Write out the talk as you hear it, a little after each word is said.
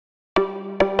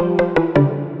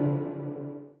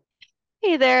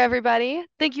Hey there, everybody.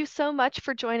 Thank you so much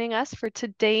for joining us for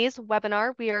today's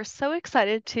webinar. We are so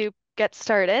excited to get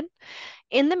started.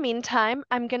 In the meantime,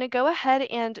 I'm going to go ahead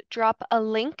and drop a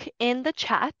link in the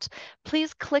chat.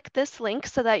 Please click this link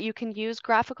so that you can use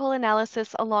graphical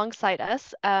analysis alongside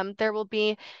us. There will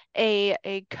be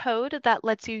a code that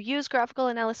lets you use graphical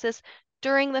analysis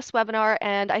during this webinar,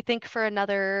 and I think for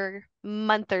another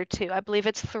month or two. I believe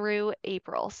it's through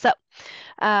April. So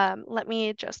let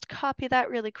me just copy that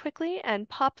really quickly and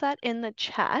pop that in the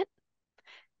chat.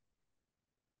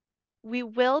 We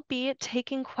will be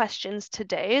taking questions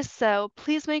today, so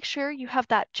please make sure you have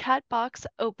that chat box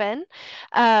open.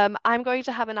 I'm going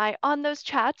to have an eye on those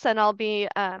chats, and I'll be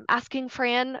asking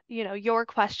Fran, your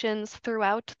questions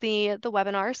throughout the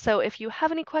webinar. So if you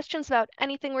have any questions about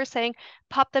anything we're saying,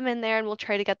 pop them in there, and we'll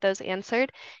try to get those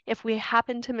answered. If we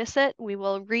happen to miss it, we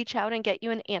will reach out and get you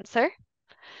an answer.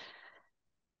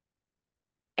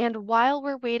 And while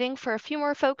we're waiting for a few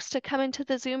more folks to come into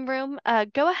the Zoom room,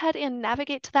 go ahead and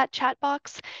navigate to that chat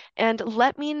box and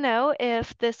let me know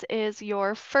if this is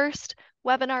your first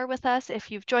webinar with us.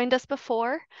 If you've joined us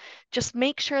before, just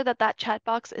make sure that that chat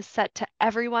box is set to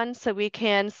everyone so we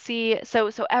can see,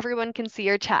 so everyone can see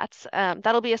your chats.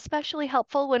 That'll be especially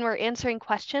helpful when we're answering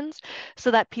questions so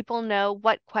that people know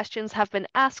what questions have been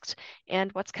asked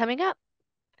and what's coming up.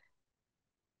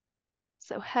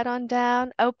 So head on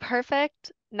down. Oh,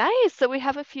 perfect. Nice. So we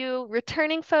have a few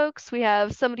returning folks. We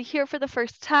have somebody here for the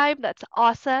first time. That's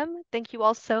awesome. Thank you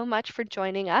all so much for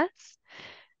joining us.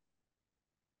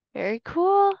 Very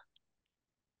cool.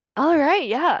 All right,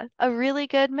 yeah, a really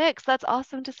good mix. That's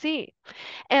awesome to see.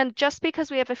 And just because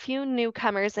we have a few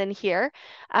newcomers in here,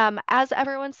 as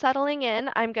everyone's settling in,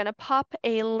 I'm going to pop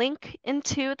a link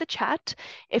into the chat.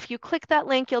 If you click that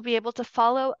link, you'll be able to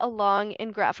follow along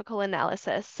in graphical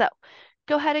analysis. So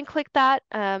go ahead and click that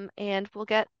and we'll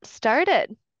get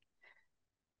started.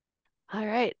 All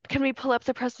right, can we pull up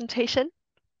the presentation?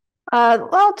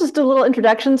 Well, just a little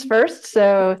introductions first.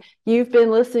 So you've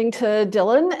been listening to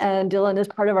Dylan, and Dylan is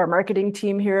part of our marketing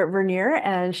team here at Vernier,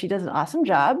 and she does an awesome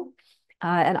job.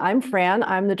 And I'm Fran.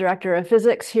 I'm the director of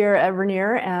physics here at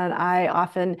Vernier, and I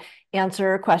often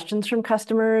answer questions from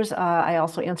customers. I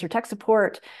also answer tech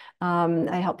support.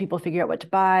 I help people figure out what to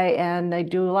buy, and I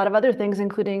do a lot of other things,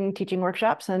 including teaching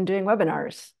workshops and doing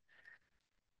webinars.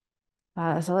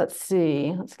 So let's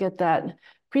see, let's get that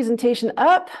presentation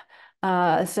up.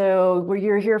 So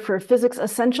you're here for Physics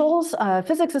Essentials.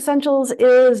 Physics Essentials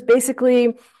is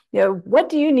basically, what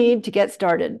do you need to get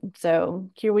started? So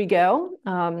here we go.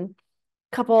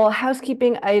 Couple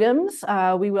housekeeping items.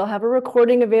 We will have a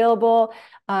recording available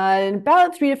in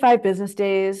about 3 to 5 business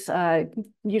days.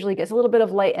 Usually gets a little bit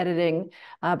of light editing,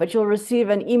 but you'll receive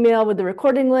an email with the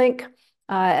recording link.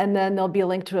 And then there'll be a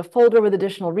link to a folder with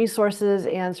additional resources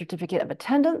and certificate of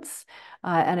attendance.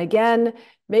 And again,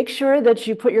 make sure that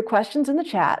you put your questions in the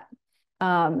chat.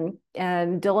 And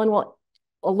Dylan will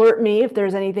alert me if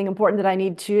there's anything important that I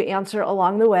need to answer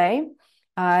along the way.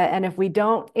 And if we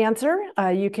don't answer,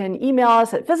 you can email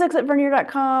us at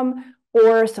physics@vernier.com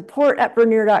or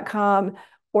support@vernier.com,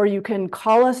 or you can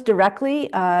call us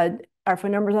directly. Our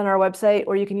phone number's on our website,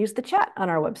 or you can use the chat on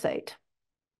our website.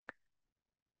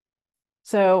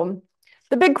 So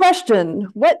the big question,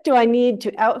 what do I need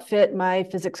to outfit my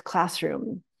physics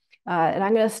classroom? And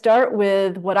I'm going to start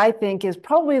with what I think is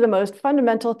probably the most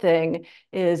fundamental thing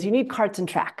is you need carts and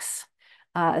tracks.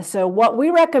 So what we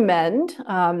recommend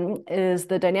is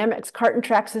the Dynamics cart and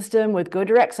track system with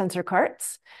GoDirect sensor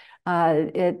carts.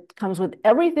 It comes with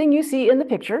everything you see in the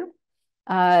picture.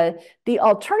 The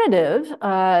alternative,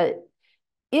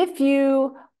 if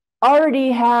you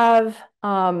already have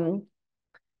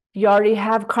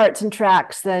carts and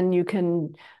tracks, then you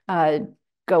can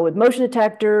go with motion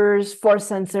detectors, force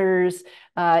sensors.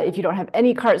 If you don't have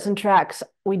any carts and tracks,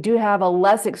 we do have a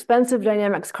less expensive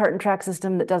Dynamics cart and track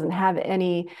system that doesn't have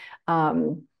any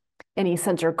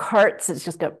sensor carts. It's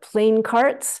just got plain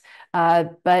carts.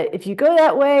 But if you go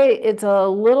that way, it's a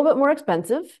little bit more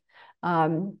expensive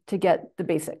to get the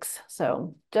basics.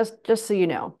 So just so you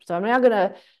know. So I'm now going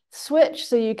to switch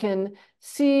so you can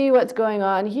see what's going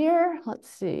on here. Let's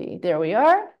see. There we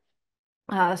are.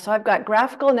 So I've got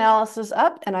graphical analysis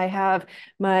up, and I have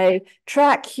my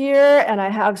track here, and I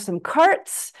have some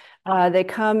carts. They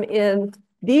come in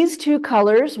these 2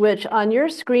 colors, which on your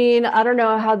screen, I don't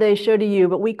know how they show to you,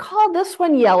 but we call this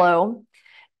one yellow,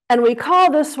 and we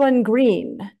call this one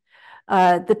green.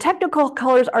 The technical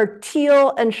colors are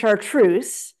teal and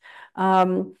chartreuse.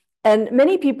 And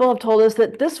many people have told us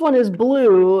that this one is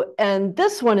blue and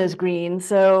this one is green,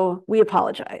 so we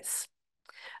apologize.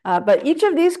 But each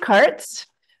of these carts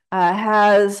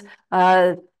has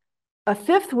a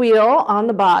fifth wheel on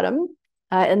the bottom.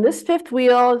 And this fifth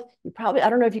wheel, I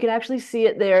don't know if you can actually see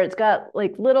it there. It's got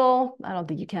like little, I don't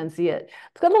think you can see it.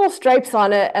 It's got little stripes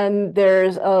on it, and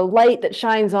there's a light that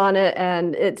shines on it,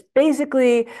 and it's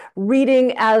basically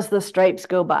reading as the stripes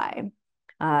go by.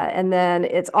 And then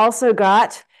it's also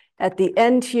got at the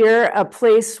end here a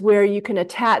place where you can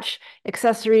attach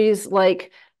accessories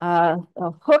like a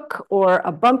hook or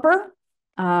a bumper.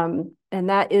 And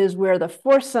that is where the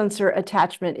force sensor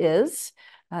attachment is.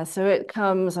 So it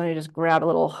comes, let me just grab a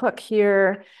little hook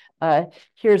here.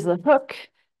 Here's the hook,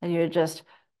 and you just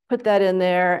put that in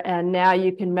there, and now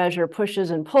you can measure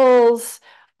pushes and pulls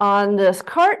on this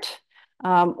cart,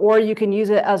 or you can use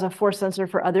it as a force sensor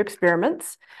for other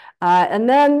experiments. And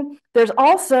then there's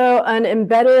also an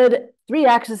embedded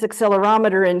 3-axis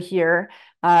accelerometer in here.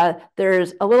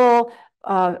 There's a little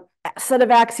set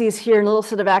of axes here and a little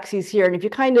set of axes here. And if you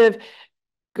kind of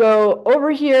go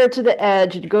over here to the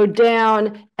edge and go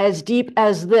down as deep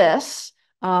as this,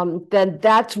 then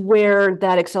that's where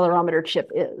that accelerometer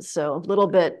chip is. So a little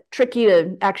bit tricky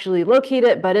to actually locate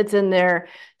it, but it's in there.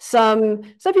 Some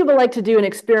people like to do an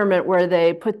experiment where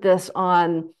they put this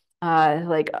on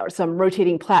like some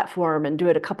rotating platform and do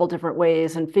it a couple different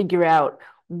ways and figure out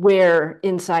where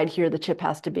inside here the chip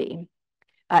has to be.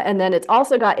 And then it's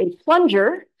also got a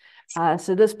plunger.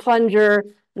 So this plunger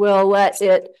will let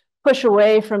it push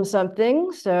away from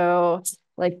something. So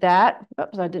like that.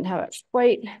 Oops, I didn't have it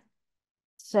quite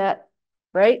set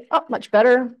right. Oh, much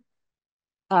better.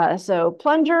 So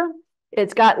plunger,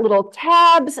 it's got little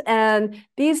tabs, and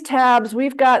these tabs,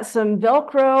 we've got some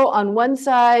Velcro on one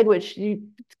side, which it's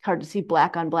hard to see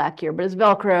black on black here, but it's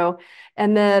Velcro.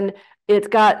 And then it's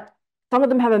got, some of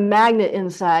them have a magnet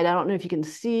inside. I don't know if you can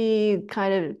see,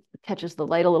 kind of catches the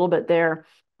light a little bit there.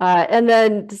 And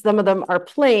then some of them are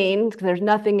plain, because there's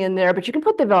nothing in there, but you can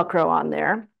put the Velcro on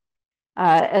there.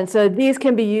 And so these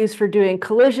can be used for doing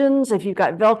collisions. If you've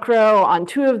got Velcro on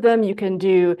 2 of them, you can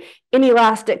do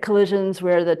inelastic collisions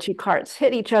where the 2 carts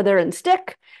hit each other and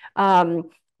stick.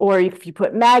 Or if you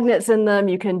put magnets in them,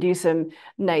 you can do some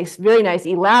nice, very nice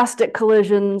elastic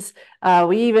collisions.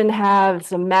 We even have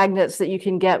some magnets that you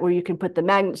can get where you can put the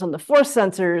magnets on the force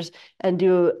sensors and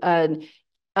do an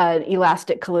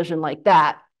elastic collision like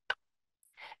that.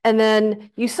 And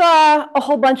then you saw a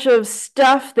whole bunch of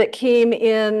stuff that came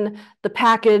in the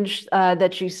package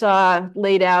that you saw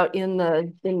laid out in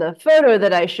the photo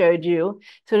that I showed you.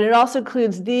 So it also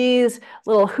includes these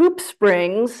little hoop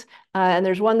springs, and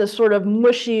there's one that's sort of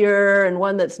mushier and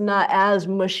one that's not as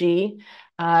mushy.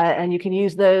 And you can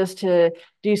use those to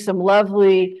do some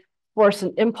lovely force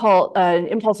and impulse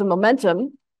and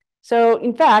momentum. So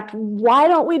in fact, why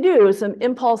don't we do some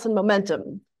impulse and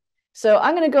momentum? So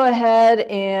I'm going to go ahead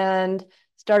and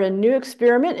start a new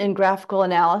experiment in graphical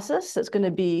analysis. That's going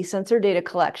to be sensor data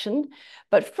collection.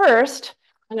 But first,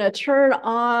 I'm going to turn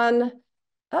on,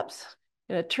 oops,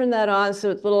 I'm going to turn that on so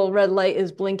its little red light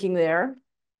is blinking there.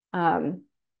 And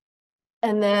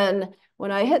then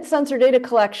when I hit sensor data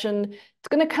collection, it's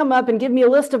going to come up and give me a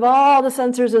list of all the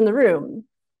sensors in the room.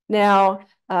 Now,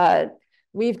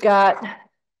 we've got,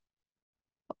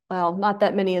 well, not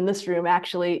that many in this room,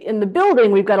 actually. In the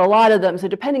building, we've got a lot of them. So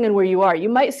depending on where you are, you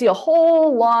might see a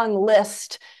whole long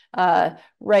list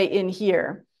right in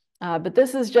here. But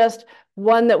this is just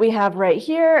one that we have right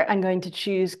here. I'm going to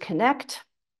choose Connect.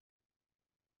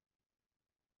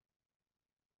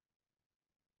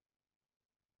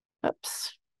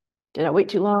 Oops, did I wait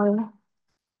too long?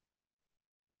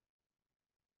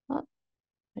 Oh, let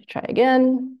me try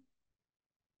again.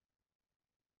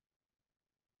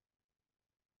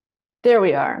 There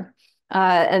we are.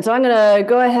 And so I'm going to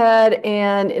go ahead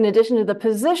and, in addition to the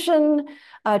position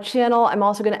channel, I'm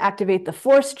also going to activate the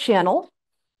force channel.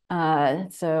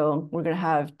 So we're going to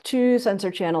have 2 sensor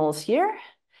channels here.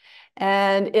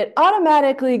 And it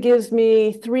automatically gives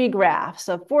me 3 graphs,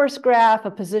 a force graph,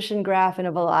 a position graph, and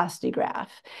a velocity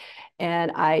graph.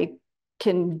 And I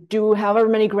can do however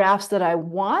many graphs that I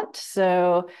want.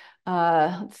 So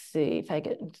let's see if I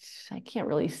can't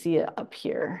really see it up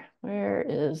here. Where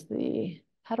is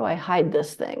how do I hide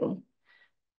this thing?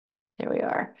 There we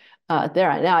are.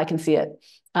 Now I can see it.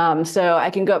 So I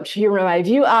can go up here to my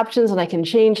view options and I can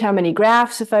change how many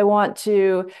graphs if I want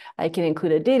to. I can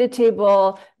include a data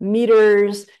table,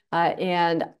 meters,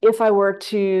 and if I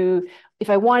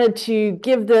wanted to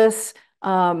give this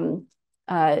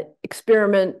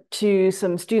experiment to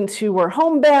some students who were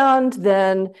homebound,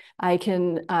 then I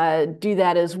can do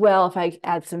that as well if I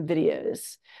add some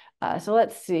videos. So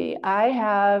let's see, I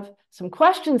have some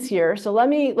questions here. So let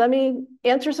me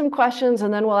answer some questions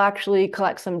and then we'll actually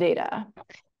collect some data.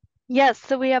 Yes,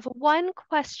 so we have one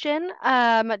question.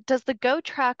 Does the Go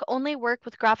track only work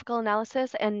with graphical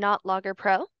analysis and not Logger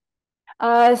Pro?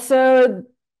 So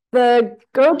the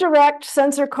Go Direct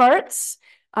sensor carts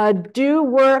do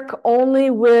work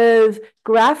only with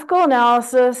graphical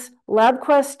analysis,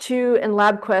 LabQuest 2, and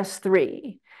LabQuest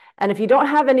 3. And if you don't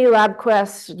have any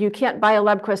LabQuests, you can't buy a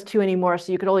LabQuest 2 anymore,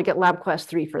 so you could only get LabQuest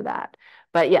 3 for that.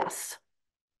 But yes.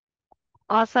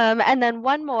 Awesome. And then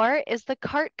one more, is the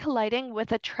cart colliding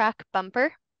with a track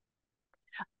bumper?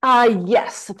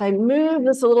 Yes, if I move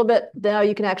this a little bit, now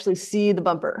you can actually see the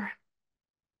bumper.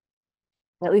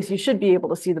 At least you should be able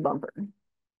to see the bumper.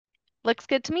 Looks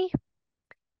good to me.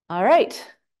 All right.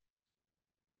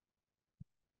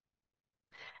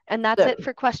 And that's So, it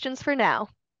for questions for now.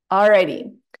 all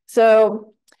righty.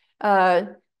 So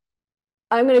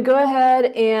I'm going to go ahead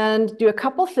and do a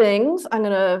couple things. I'm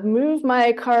going to move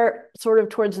my cart sort of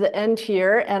towards the end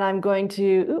here, and I'm going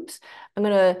to, I'm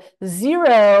going to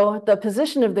zero the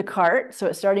position of the cart. So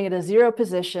it's starting at a 0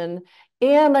 position,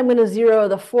 and I'm going to zero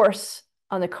the force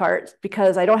on the cart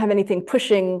because I don't have anything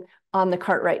pushing on the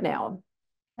cart right now.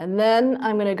 And then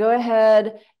I'm going to go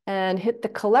ahead and hit the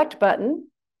collect button.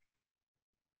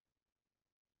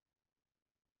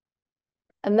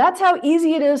 And that's how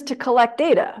easy it is to collect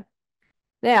data.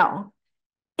 Now,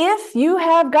 if you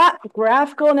have got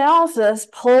graphical analysis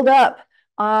pulled up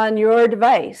on your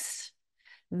device,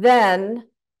 then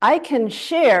I can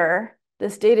share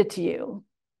this data to you.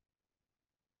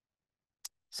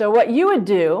 So what you would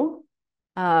do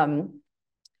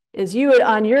is you would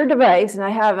on your device, and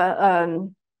I have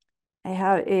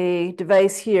a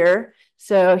device here.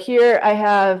 So here I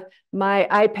have my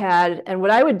iPad, and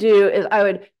what I would do is I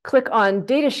would click on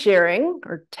data sharing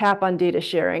or tap on data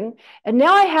sharing, and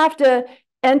now I have to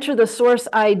enter the source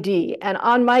ID. And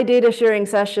on my data sharing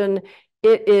session,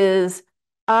 it is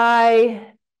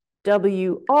IWR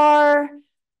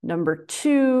number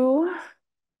 2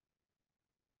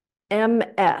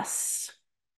 MS.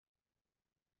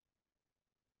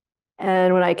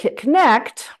 And when I hit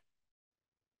connect,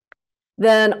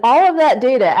 then all of that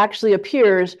data actually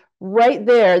appears right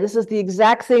there. This is the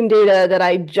exact same data that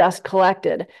I just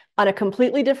collected on a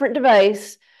completely different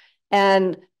device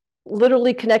and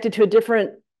literally connected to a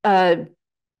different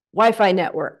Wi-Fi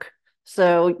network.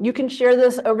 So you can share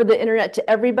this over the internet to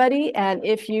everybody. And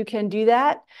if you can do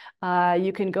that,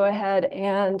 you can go ahead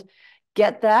and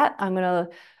get that. I'm going to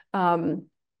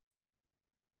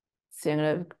see, I'm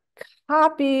going to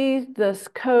copy this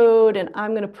code and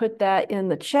I'm going to put that in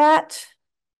the chat.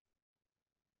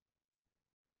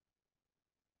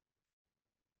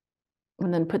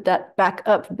 And then put that back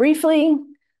up briefly.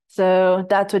 So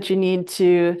that's what you need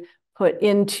to put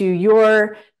into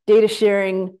your data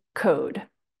sharing code.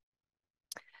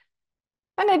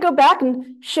 I'm going to go back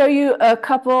and show you a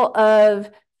couple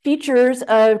of features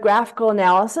of graphical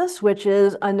analysis, which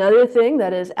is another thing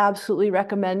that is absolutely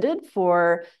recommended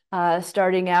for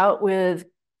starting out with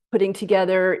putting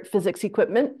together physics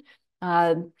equipment.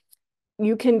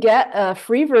 You can get a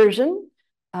free version,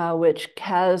 which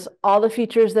has all the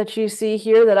features that you see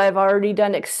here that I've already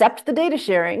done, except the data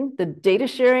sharing. The data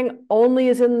sharing only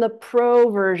is in the Pro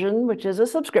version, which is a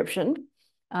subscription.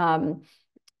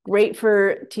 Great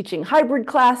for teaching hybrid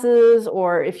classes,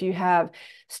 or if you have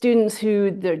students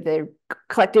who they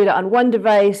collect data on one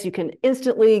device, you can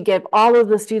instantly give all of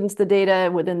the students the data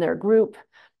within their group.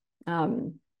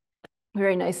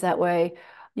 Very nice that way.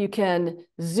 You can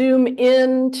zoom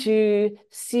in to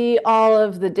see all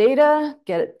of the data,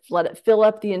 let it fill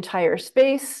up the entire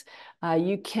space.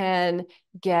 You can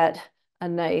get a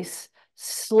nice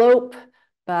slope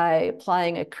by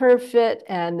applying a curve fit,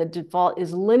 and the default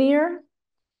is linear.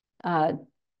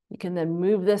 You can then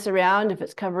move this around if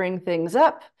it's covering things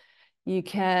up. You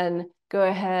can go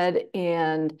ahead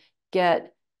and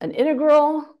get an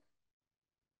integral.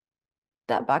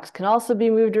 That box can also be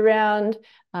moved around.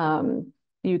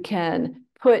 You can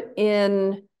put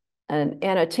in an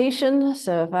annotation.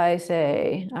 So if I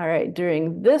say, all right,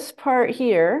 during this part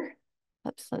here,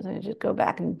 oops, let me just go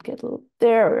back and get a little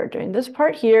there, or during this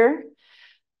part here,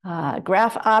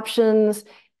 graph options,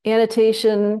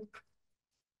 annotation,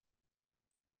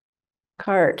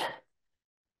 cart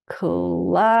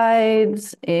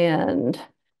collides and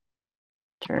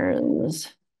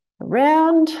turns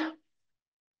around.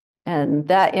 And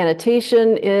that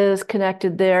annotation is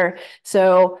connected there.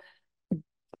 So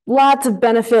lots of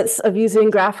benefits of using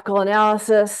graphical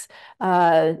analysis,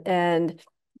 and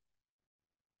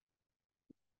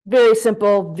very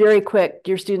simple, very quick.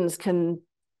 Your students can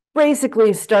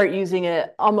basically start using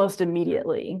it almost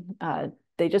immediately.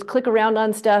 They just click around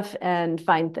on stuff and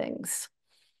find things.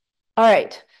 All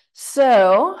right,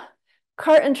 so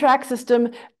cart and track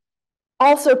system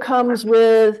also comes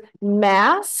with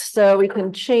mass, so we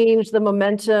can change the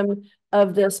momentum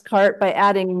of this cart by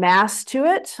adding mass to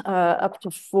it, up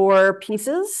to 4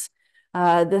 pieces.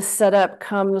 This setup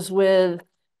comes with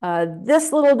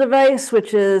this little device,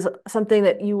 which is something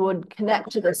that you would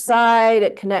connect to the side.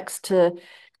 It connects to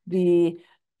the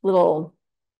little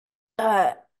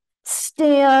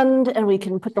stand, and we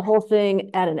can put the whole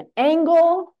thing at an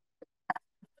angle.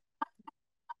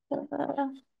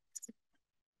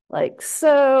 Like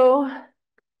so.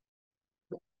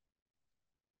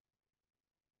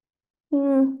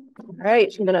 All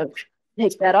right, I'm gonna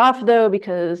take that off though,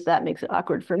 because that makes it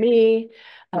awkward for me.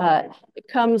 It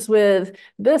comes with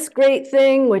this great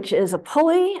thing, which is a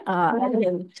pulley. I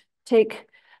can take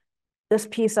this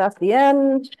piece off the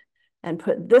end and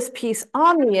put this piece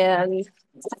on the end,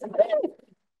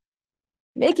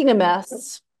 making a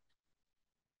mess.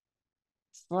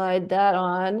 Slide that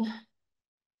on.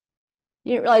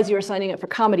 You didn't realize you were signing up for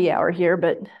comedy hour here,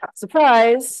 but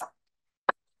surprise.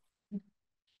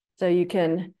 So you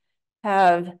can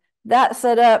have that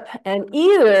set up and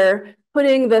either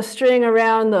putting the string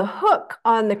around the hook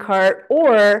on the cart,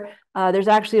 or there's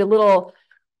actually a little,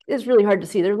 it's really hard to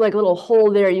see, there's like a little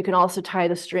hole there. You can also tie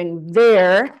the string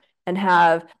there and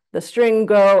have the string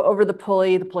go over the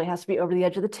pulley. The pulley has to be over the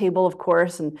edge of the table, of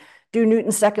course, and do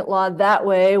Newton's second law that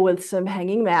way with some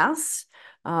hanging mass.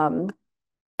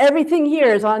 Everything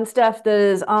here is on stuff that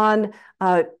is on,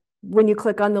 when you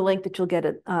click on the link that you'll get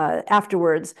it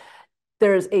afterwards.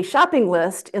 There's a shopping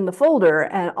list in the folder,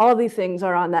 and all of these things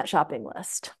are on that shopping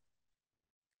list.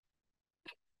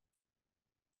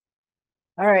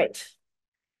 All right.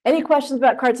 Any questions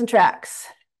about carts and tracks?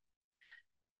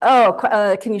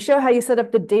 Oh, can you show how you set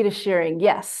up the data sharing?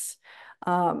 Yes.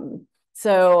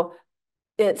 So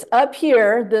it's up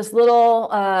here, this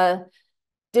little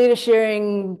data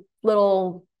sharing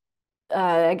little,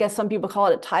 I guess some people call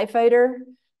it a TIE fighter.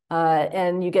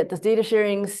 And you get this data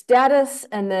sharing status,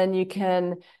 and then you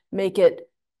can make it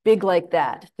big like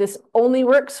that. This only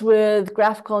works with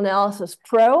Graphical Analysis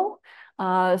Pro.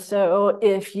 So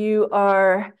if you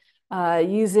are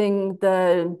using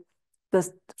the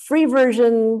free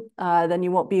version, then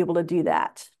you won't be able to do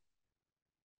that.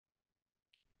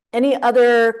 Any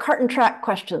other cart and track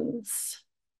questions?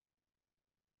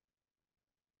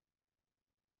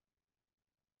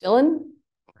 Dylan?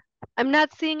 I'm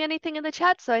not seeing anything in the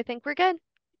chat, so I think we're good.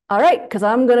 All right, because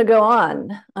I'm going to go on.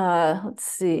 Let's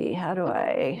see, how do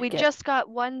I We get... just got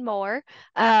one more.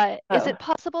 Is it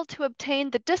possible to obtain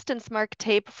the distance mark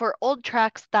tape for old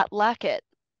tracks that lack it?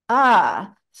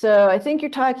 So I think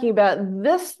you're talking about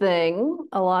this thing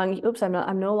along, oops,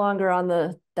 I'm no longer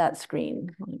on that screen.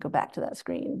 Let me go back to that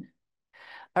screen.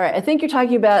 All right, I think you're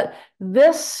talking about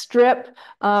this strip.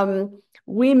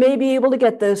 We may be able to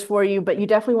get those for you, but you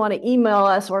definitely want to email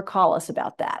us or call us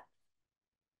about that.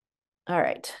 All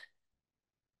right,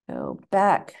 go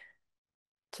back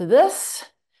to this.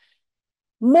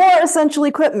 More essential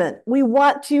equipment. We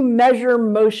want to measure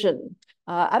motion.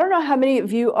 I don't know how many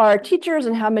of you are teachers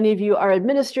and how many of you are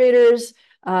administrators,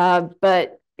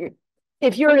 but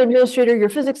if you're an administrator, your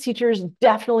physics teachers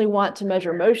definitely want to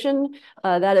measure motion.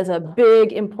 That is a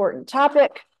big, important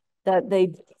topic that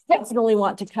they definitely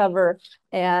want to cover.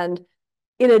 And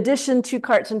in addition to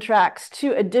carts and tracks,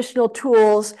 2 additional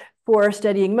tools for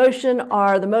studying motion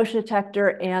are the motion detector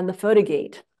and the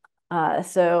photogate.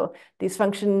 So these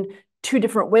function 2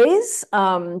 different ways.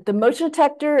 The motion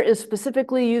detector is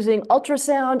specifically using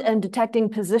ultrasound and detecting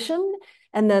position,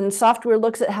 and then software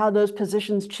looks at how those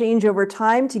positions change over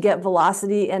time to get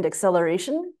velocity and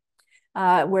acceleration.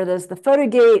 Whereas the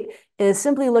photogate is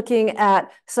simply looking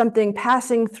at something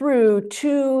passing through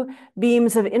 2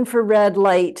 beams of infrared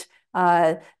light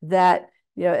that,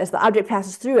 as the object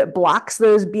passes through, it blocks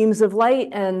those beams of light,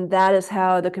 and that is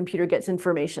how the computer gets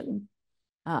information.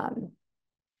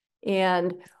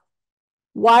 And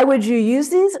why would you use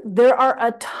these? There are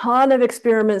a ton of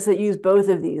experiments that use both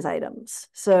of these items.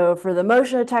 So for the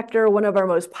motion detector, one of our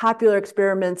most popular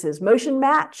experiments is motion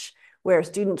match, where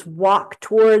students walk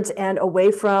towards and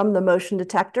away from the motion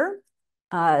detector.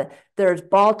 There's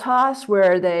ball toss,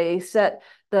 where they set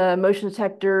the motion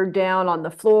detector down on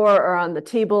the floor or on the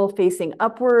table facing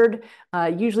upward.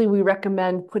 Usually we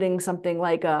recommend putting something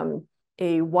like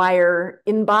a wire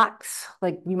inbox,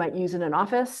 like you might use in an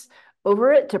office,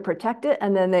 over it to protect it.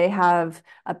 And then they have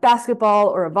a basketball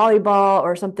or a volleyball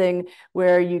or something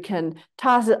where you can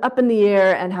toss it up in the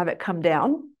air and have it come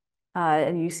down.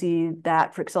 And you see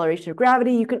that for acceleration of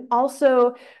gravity. You can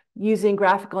also, using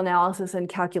graphical analysis and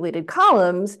calculated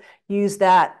columns, use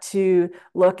that to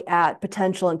look at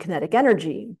potential and kinetic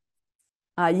energy.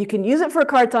 You can use it for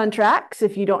carts on tracks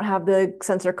if you don't have the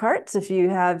sensor carts. If you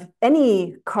have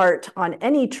any cart on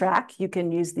any track, you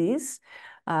can use these.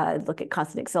 Look at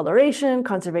constant acceleration,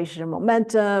 conservation of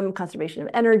momentum, conservation of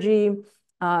energy.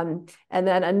 And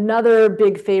then another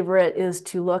big favorite is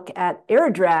to look at air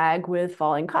drag with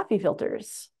falling coffee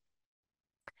filters.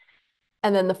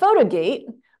 And then the photogate,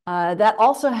 that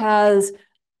also has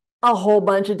a whole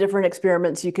bunch of different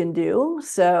experiments you can do.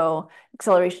 So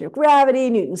acceleration of gravity,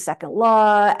 Newton's second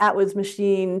law, Atwood's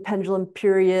machine, pendulum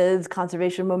periods,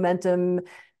 conservation of momentum,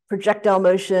 projectile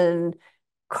motion,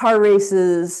 car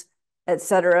races,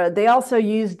 etc. They also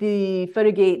use the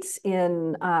photogates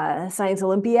in Science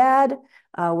Olympiad,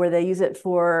 where they use it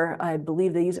for, I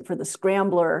believe they use it for the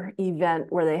Scrambler event,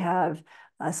 where they have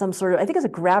some sort of, I think it's a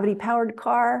gravity powered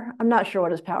car. I'm not sure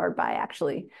what it's powered by,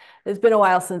 actually. It's been a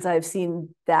while since I've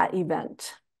seen that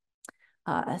event.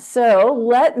 So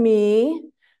let me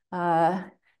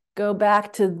go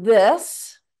back to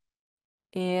this.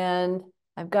 And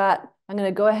I'm going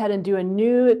to go ahead and do a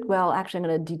new, well,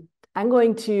 actually, I'm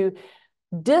going to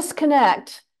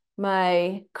disconnect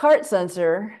my cart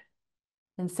sensor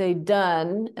and say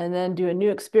done, and then do a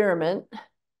new experiment.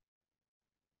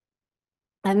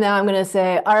 And now I'm going to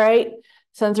say, all right,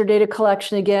 sensor data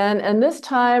collection again. And this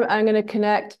time I'm going to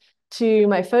connect to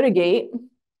my photogate.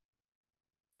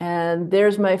 And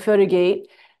there's my photogate.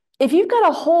 If you've got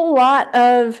a whole lot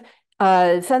of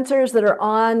sensors that are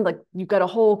on, like you've got a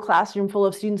whole classroom full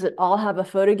of students that all have a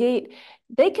photogate,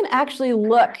 they can actually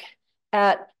look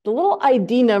at the little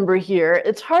ID number here.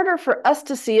 It's harder for us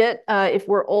to see it if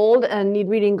we're old and need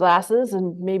reading glasses,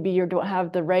 and maybe you don't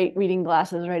have the right reading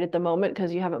glasses right at the moment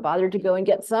because you haven't bothered to go and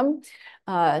get some.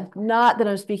 Not that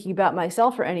I'm speaking about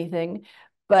myself or anything,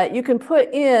 but you can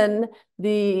put in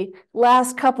the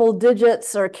last couple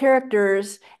digits or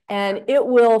characters, and it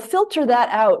will filter that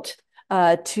out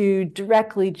to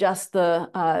directly just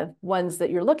the ones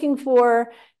that you're looking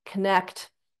for,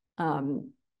 connect.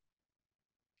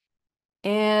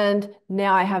 And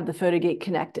now I have the photogate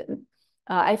connected.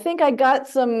 I think I got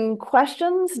some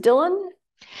questions, Dylan.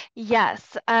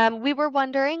 Yes, we were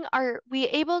wondering, are we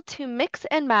able to mix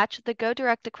and match the Go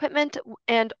Direct equipment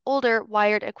and older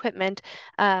wired equipment,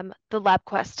 the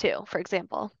LabQuest 2, for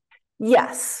example?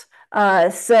 Yes.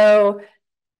 So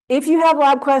if you have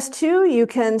LabQuest 2, you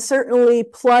can certainly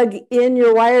plug in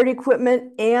your wired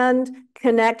equipment and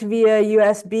connect via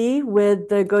USB with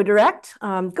the GoDirect.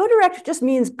 GoDirect just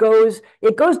means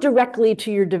it goes directly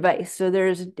to your device. So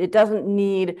it doesn't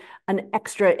need an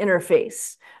extra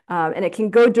interface. And it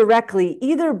can go directly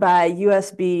either by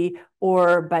USB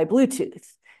or by Bluetooth.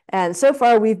 And so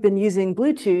far we've been using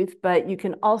Bluetooth, but you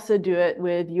can also do it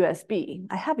with USB.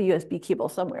 I have a USB cable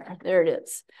somewhere. There it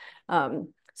is.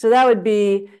 So that would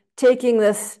be taking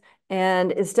this,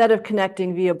 and instead of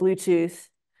connecting via Bluetooth,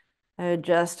 I would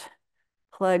just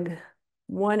plug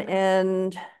one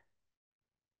end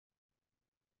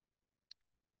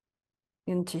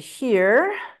into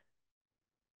here,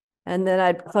 and then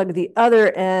I'd plug the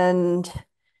other end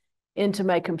into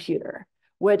my computer,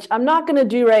 which I'm not going to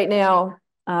do right now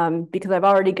because I've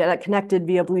already got it connected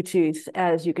via Bluetooth,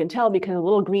 as you can tell, because a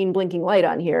little green blinking light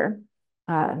on here.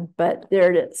 But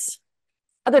there it is.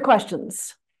 Other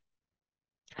questions?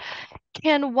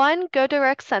 Can one Go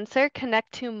Direct sensor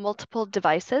connect to multiple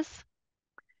devices?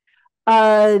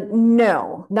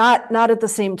 No, not at the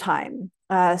same time.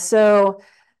 So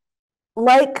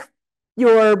like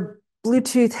your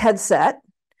Bluetooth headset,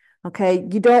 okay,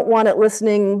 you don't want it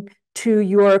listening to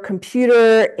your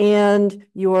computer and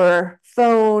your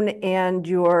phone and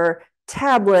your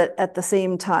tablet at the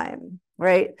same time,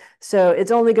 right? So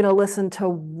it's only going to listen to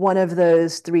one of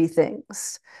those three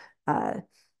things.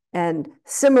 And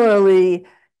similarly,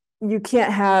 you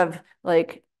can't have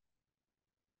like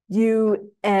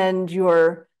you and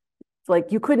your,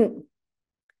 like you couldn't,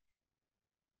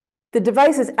 the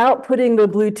devices outputting the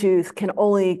Bluetooth can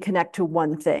only connect to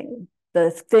one thing. The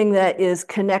thing that it's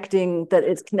connecting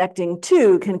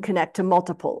to can connect to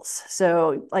multiples.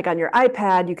 So like on your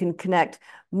iPad, you can connect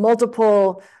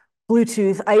multiple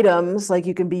Bluetooth items, like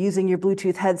you can be using your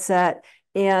Bluetooth headset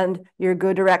and your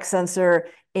GoDirect sensor,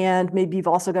 and maybe you've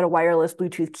also got a wireless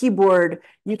Bluetooth keyboard.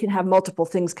 You can have multiple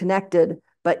things connected,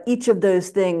 but each of those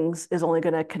things is only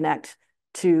going to connect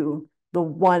to the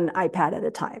one iPad at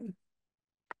a time.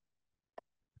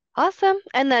 Awesome.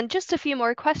 And then just a few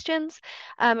more questions.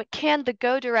 Can the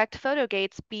Go Direct photo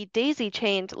gates be daisy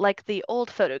chained like the old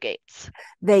photo gates?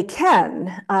 They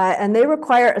can, and they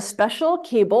require a special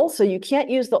cable, so you can't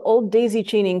use the old daisy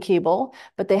chaining cable,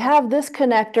 but they have this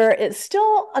connector. It's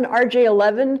still an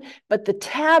RJ11, but the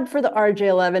tab for the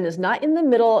RJ11 is not in the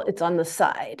middle, it's on the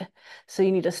side. So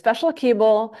you need a special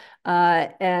cable,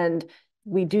 and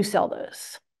we do sell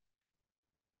those.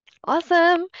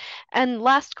 Awesome. And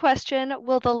last question,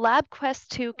 will the LabQuest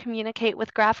 2 communicate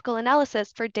with graphical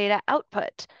analysis for data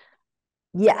output?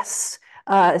 Yes.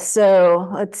 So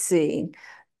let's see.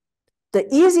 The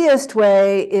easiest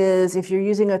way is if you're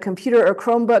using a computer or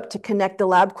Chromebook to connect the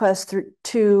LabQuest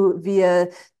 2 via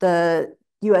the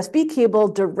USB cable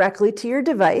directly to your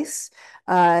device.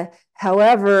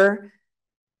 However,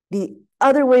 the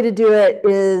other way to do it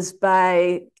is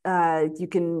by, you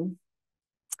can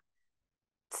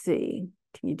see,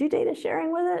 can you do data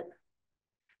sharing with it?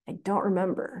 I don't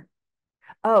remember.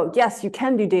 Oh, yes, you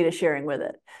can do data sharing with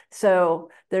it. So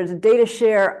there's a data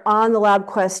share on the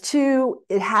LabQuest 2.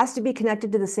 It has to be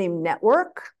connected to the same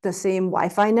network, the same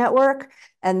Wi-Fi network.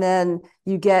 And then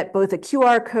you get both a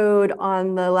QR code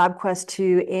on the LabQuest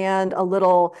 2 and a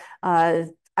little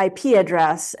IP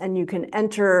address. And you can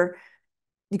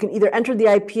either enter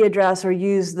the IP address or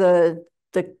use the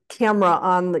camera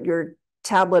on your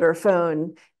tablet or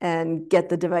phone and get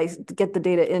the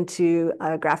data into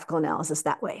graphical analysis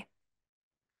that way.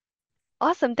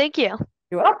 Awesome. Thank you.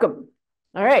 You're welcome.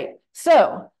 All right. So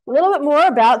a little bit more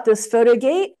about this photo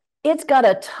gate. It's got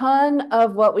a ton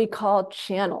of what we call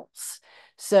channels.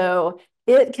 So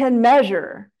it can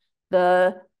measure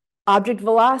the object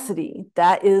velocity.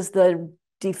 That is the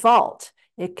default.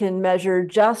 It can measure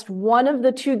just one of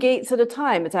the two gates at a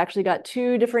time. It's actually got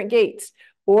two different gates.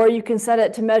 Or you can set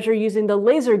it to measure using the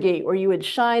laser gate, where you would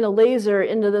shine a laser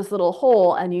into this little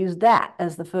hole and use that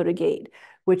as the photo gate,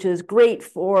 which is great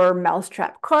for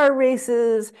mousetrap car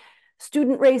races,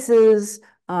 student races,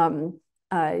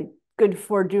 good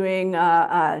for doing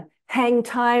hang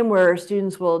time, where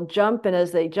students will jump, and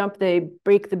as they jump, they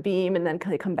break the beam and then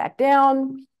they come back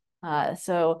down.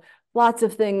 So lots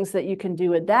of things that you can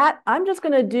do with that. I'm just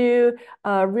going to do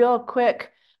a real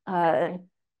quick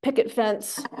picket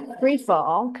fence free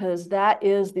fall, because that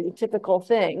is the typical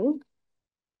thing.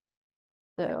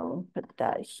 So put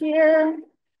that here,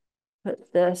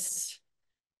 put this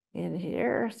in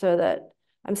here, so that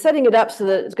I'm setting it up so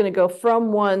that it's going to go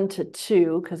from 1 to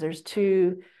 2, because there's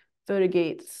 2 photo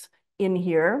gates in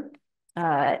here.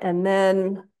 And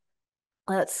then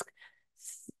I'm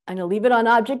going to leave it on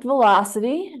object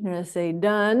velocity. I'm going to say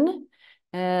done.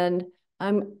 And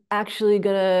I'm actually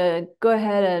going to go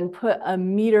ahead and put a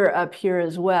meter up here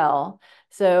as well.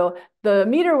 So the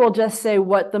meter will just say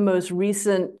what the most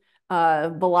recent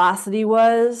velocity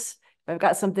was. If I've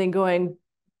got something going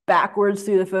backwards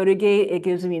through the photo gate, it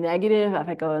gives me negative. If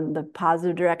I go in the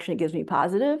positive direction, it gives me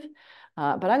positive.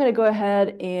 But I'm going to go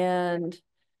ahead and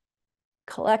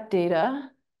collect data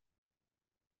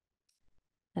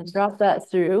and drop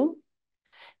that through.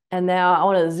 And now I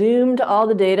want to zoom to all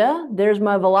the data. There's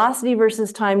my velocity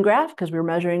versus time graph, because we're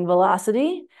measuring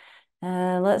velocity.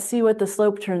 And let's see what the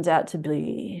slope turns out to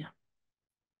be.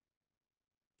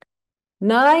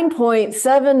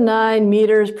 9.79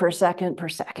 meters per second per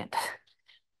second.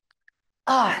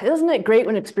 Isn't it great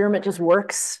when an experiment just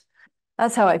works?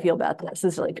 That's how I feel about this.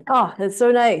 It's like, it's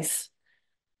so nice.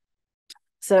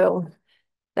 So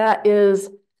that is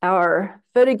our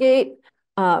photo gate.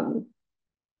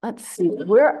 Let's see,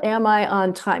 where am I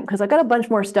on time? Because I got a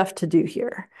bunch more stuff to do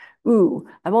here. Ooh,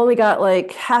 I've only got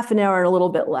like half an hour and a little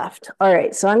bit left. All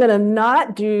right, so I'm going to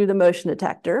not do the motion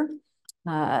detector,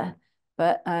 but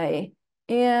I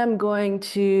am going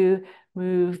to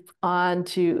move on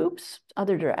to,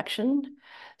 other direction.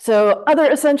 So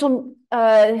other essential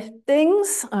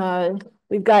things,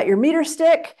 we've got your meter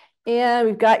stick and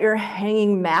we've got your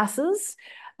hanging masses.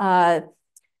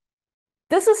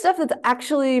 This is stuff that's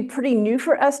actually pretty new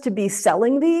for us to be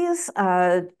selling these,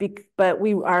 but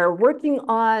we are working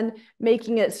on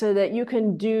making it so that you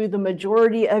can do the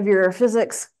majority of your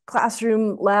physics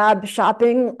classroom lab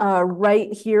shopping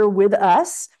right here with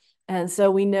us. And so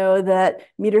we know that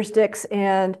meter sticks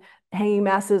and hanging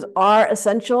masses are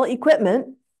essential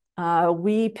equipment.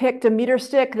 We picked a meter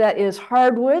stick that is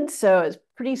hardwood, so it's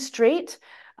pretty straight,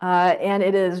 and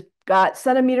it is got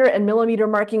centimeter and millimeter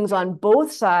markings on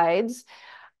both sides.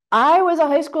 I was a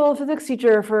high school physics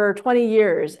teacher for 20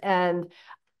 years, and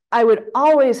I would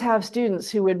always have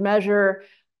students who would measure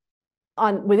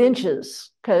with inches,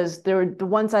 because the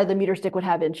one side of the meter stick would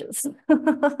have inches.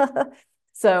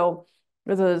 So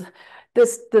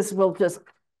this will just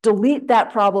delete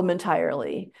that problem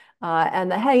entirely.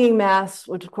 And the hanging mass,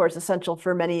 which of course is essential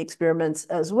for many experiments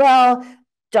as well,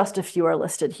 just a few are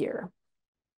listed here.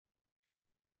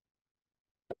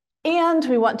 And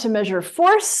we want to measure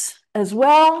force as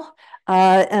well.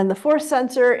 And the force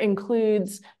sensor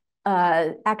includes,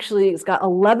 actually, it's got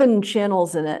 11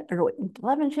 channels in it. Or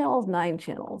 11 channels, 9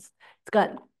 channels. It's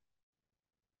got,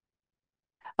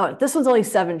 oh, this one's only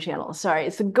 7 channels. Sorry,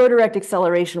 it's a go direct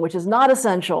acceleration, which is not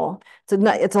essential.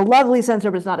 It's a lovely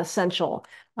sensor, but it's not essential.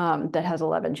 That has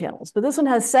 11 channels. But this one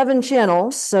has 7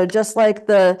 channels. So just like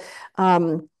the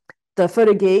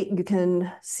photogate, you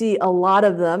can see a lot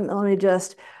of them. Let me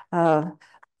just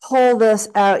pull this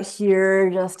out here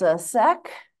just a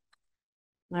sec.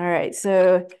 All right,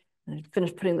 so I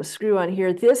finished putting the screw on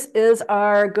here. This is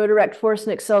our go direct force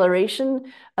and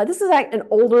acceleration. This is an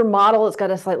older model. It's got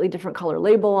a slightly different color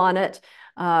label on it,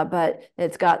 but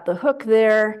it's got the hook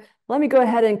there. Let me go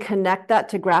ahead and connect that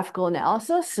to graphical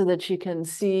analysis so that you can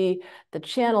see the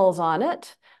channels on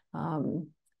it.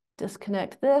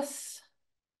 Disconnect this.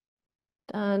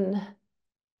 Done.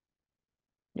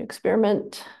 New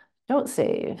experiment. Don't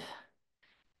save.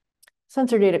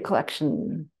 Sensor data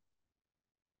collection.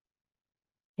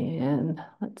 And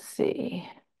let's see.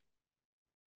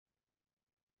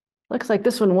 Looks like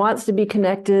this one wants to be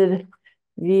connected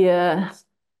via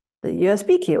the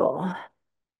USB cable.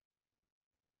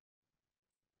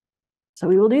 So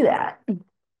we will do that.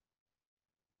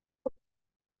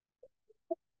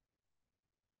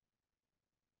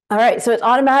 All right, so it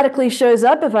automatically shows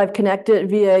up if I've connected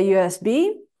via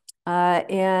USB.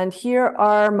 And here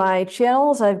are my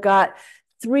channels. I've got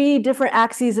 3 different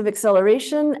axes of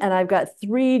acceleration, and I've got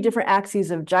 3 different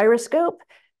axes of gyroscope,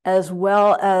 as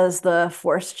well as the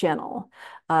force channel.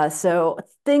 So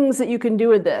things that you can do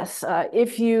with this.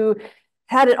 If you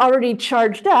had it already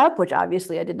charged up, which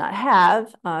obviously I did not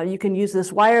have, you can use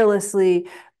this wirelessly,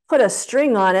 put a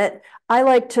string on it. I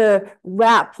like to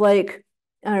wrap like,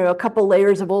 I don't know, a couple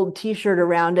layers of old t-shirt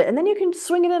around it, and then you can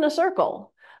swing it in a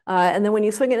circle. And then when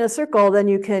you swing it in a circle, then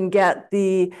you can get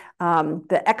the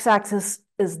x-axis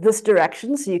is this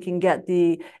direction, so you can get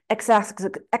the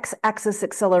x-axis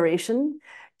acceleration.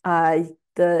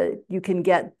 You can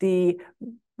get the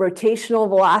rotational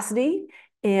velocity,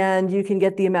 and you can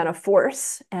get the amount of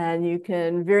force, and you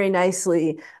can very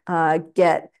nicely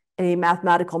get a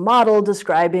mathematical model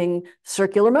describing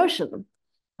circular motion.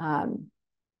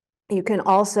 You can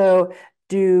also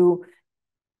do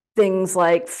things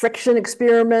like friction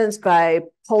experiments by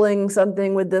pulling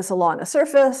something with this along a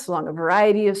surface, along a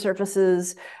variety of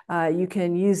surfaces. You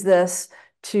can use this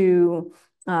to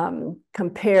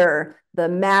compare the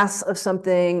mass of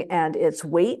something and its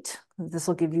weight. This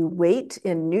will give you weight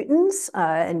in newtons,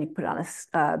 and you put on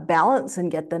a balance and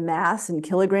get the mass in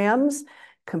kilograms.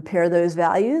 Compare those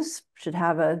values, should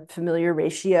have a familiar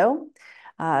ratio.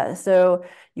 So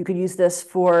you could use this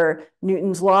for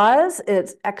Newton's laws.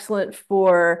 It's excellent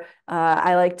for,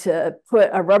 I like to put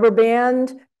a rubber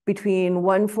band between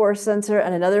one force sensor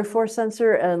and another force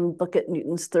sensor and look at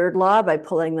Newton's third law by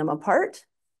pulling them apart.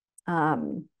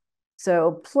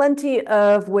 So plenty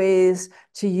of ways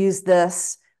to use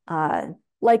this.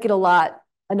 Like it a lot.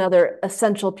 Another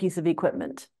essential piece of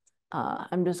equipment.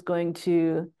 I'm just going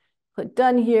to click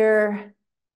done here,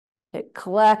 hit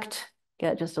collect.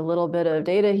 Get just a little bit of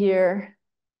data here.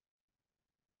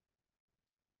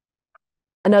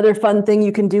 Another fun thing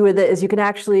you can do with it is you can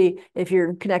actually, if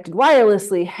you're connected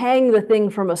wirelessly, hang the thing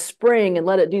from a spring and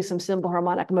let it do some simple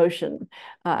harmonic motion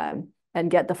and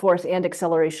get the force and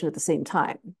acceleration at the same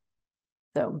time.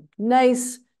 So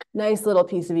nice little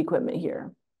piece of equipment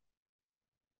here.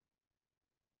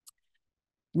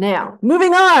 Now,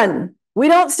 moving on. We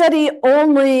don't study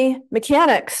only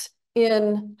mechanics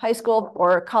in high school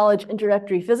or college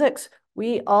introductory physics.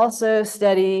 We also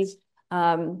study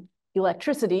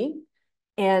electricity.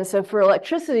 And so for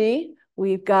electricity,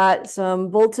 we've got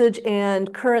some voltage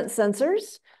and current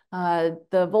sensors.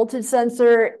 The voltage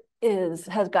sensor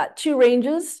has got 2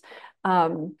 ranges.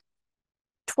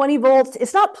 20 volts,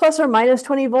 it's not plus or minus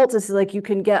 20 volts. It's like you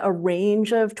can get a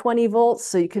range of 20 volts.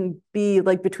 So you can be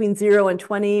like between 0 and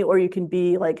 20, or you can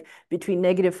be like between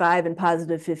 -5 and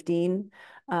 +15.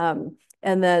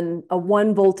 And then a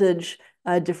 1 voltage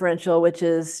differential, which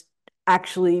is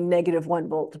actually -1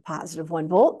 volt to +1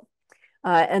 volt.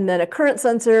 And then a current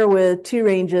sensor with 2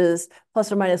 ranges,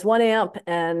 ±1 amp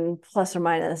and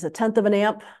 ±0.1 of an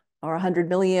amp or 100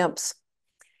 milliamps.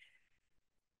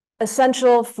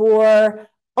 Essential for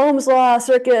Ohm's law,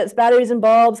 circuits, batteries and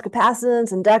bulbs,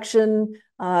 capacitance, induction,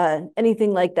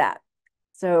 anything like that.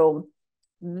 So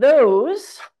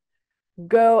those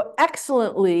go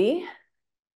excellently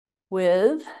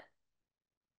with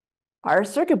our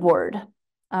circuit board.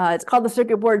 It's called the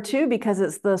circuit board too because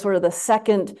it's the sort of the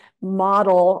second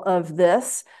model of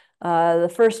this.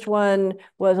 The first one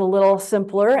was a little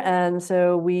simpler, and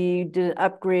so we did an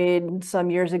upgrade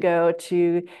some years ago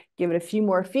to give it a few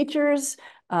more features.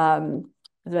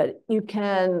 That you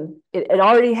can, it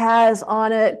already has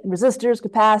on it resistors,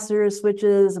 capacitors,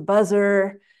 switches, a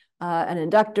buzzer, an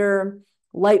inductor.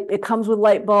 It comes with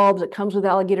light bulbs, it comes with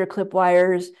alligator clip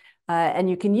wires, and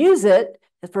you can use it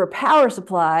for a power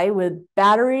supply with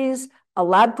batteries, a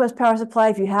LabQuest power supply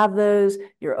if you have those,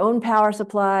 your own power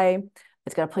supply.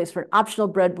 It's got a place for an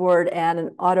optional breadboard and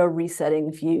an auto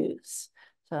resetting fuse.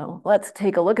 So let's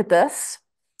take a look at this.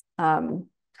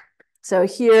 So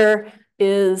here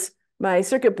is my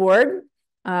circuit board.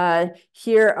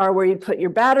 Here are where you put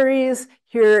your batteries.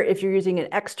 Here, if you're using an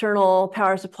external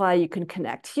power supply, you can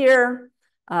connect here.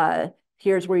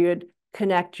 Here's where you'd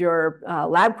connect your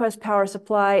LabQuest power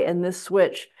supply, and this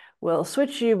switch will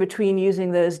switch you between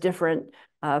using those different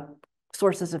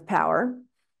sources of power.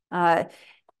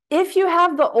 If you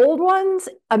have the old ones,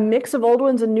 a mix of old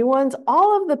ones and new ones,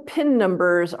 all of the pin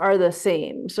numbers are the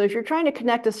same. So if you're trying to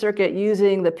connect a circuit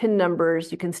using the pin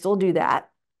numbers, you can still do that.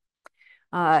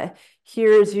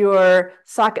 Here's your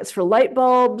sockets for light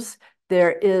bulbs.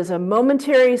 There is a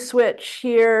momentary switch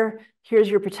here. Here's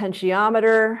your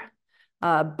potentiometer,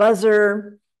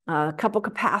 buzzer, a couple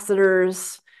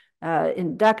capacitors,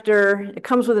 inductor. It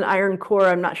comes with an iron core.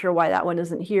 I'm not sure why that one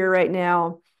isn't here right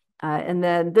now. And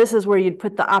then this is where you'd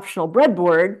put the optional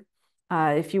breadboard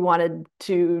if you wanted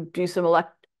to do some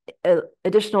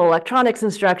additional electronics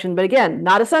instruction. But again,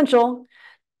 not essential.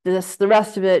 The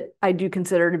rest of it I do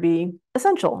consider to be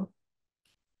essential.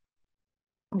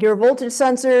 Your voltage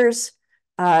sensors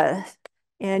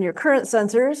and your current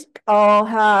sensors all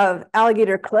have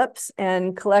alligator clips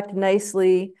and collect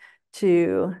nicely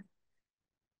to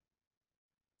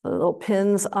the little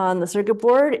pins on the circuit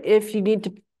board. If you need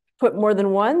to put more than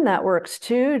one, that works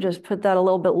too. Just put that a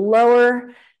little bit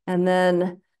lower, and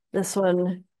then this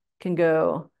one can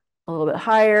go a little bit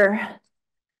higher.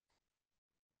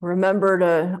 Remember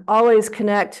to always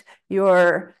connect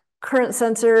your current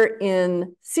sensor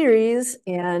in series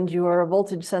and your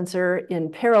voltage sensor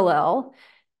in parallel.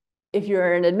 If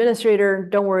you're an administrator,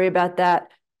 don't worry about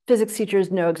that. Physics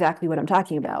teachers know exactly what I'm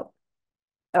talking about.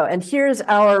 Oh, and here's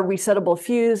our resettable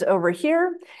fuse over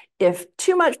here. If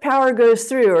too much power goes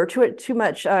through or too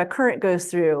much current goes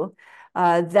through,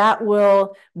 that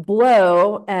will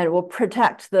blow and will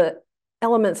protect the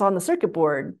elements on the circuit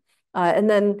board. And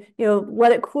then,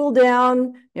 let it cool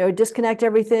down, disconnect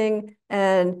everything,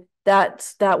 and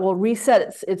that will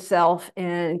reset itself,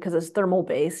 and because it's thermal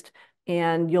based,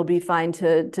 and you'll be fine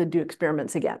to do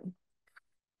experiments again.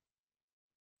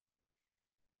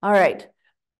 All right.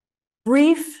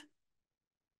 Brief.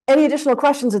 Any additional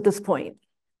questions at this point?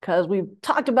 Because we've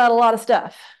talked about a lot of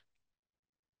stuff.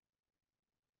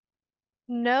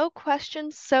 No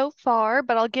questions so far,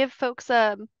 but I'll give folks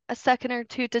a second or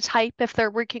two to type if they're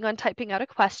working on typing out a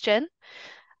question.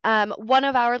 One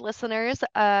of our listeners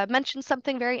mentioned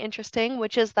something very interesting,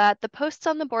 which is that the posts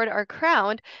on the board are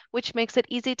crowned, which makes it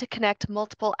easy to connect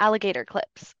multiple alligator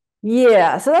clips.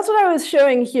 Yeah, so that's what I was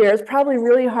showing here. It's probably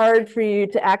really hard for you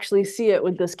to actually see it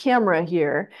with this camera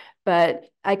here, but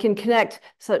I can connect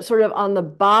sort of on the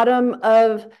bottom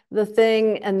of the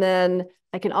thing, and then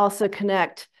I can also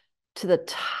connect to the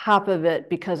top of it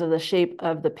because of the shape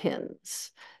of the pins.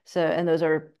 So, and those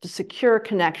are secure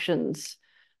connections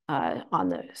on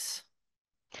those.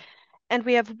 And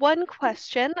we have one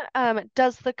question.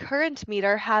 Does the current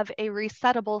meter have a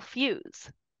resettable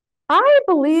fuse? I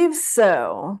believe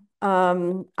so.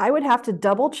 I would have to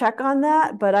double check on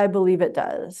that, but I believe it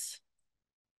does.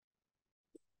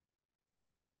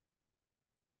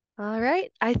 All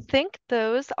right. I think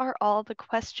those are all the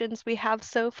questions we have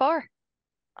so far.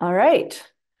 All right.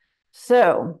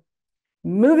 So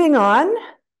moving on.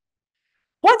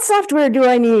 What software do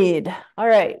I need? All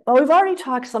right. Well, we've already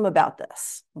talked some about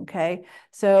this. Okay.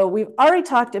 So we've already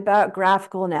talked about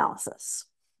graphical analysis.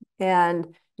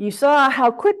 And you saw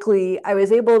how quickly I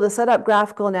was able to set up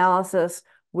graphical analysis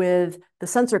with the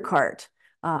sensor cart.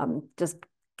 Just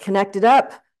connect it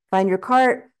up, find your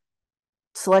cart,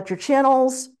 select your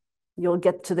channels, you'll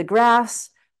get to the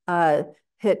graphs,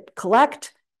 hit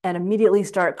collect, and immediately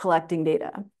start collecting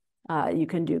data. You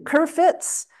can do curve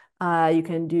fits. You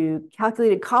can do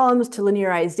calculated columns to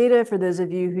linearize data for those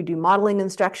of you who do modeling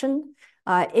instruction.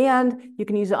 And you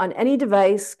can use it on any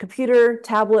device, computer,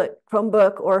 tablet,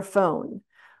 Chromebook, or phone.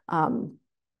 And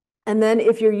then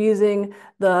if you're using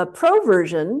the Pro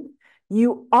version,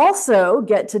 you also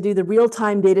get to do the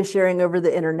real-time data sharing over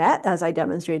the internet, as I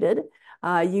demonstrated.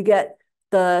 You get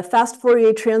the fast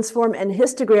Fourier transform and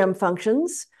histogram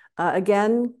functions.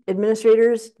 Again,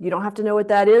 administrators, you don't have to know what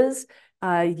that is.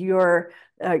 Your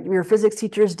physics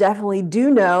teachers definitely do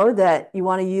know that you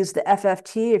want to use the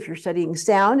FFT if you're studying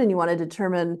sound and you want to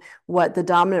determine what the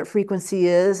dominant frequency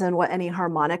is and what any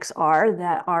harmonics are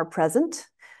that are present.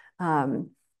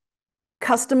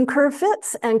 Custom curve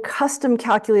fits and custom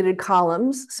calculated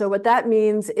columns. So what that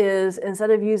means is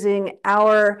instead of using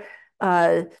our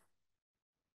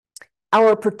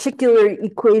particular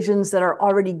equations that are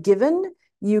already given,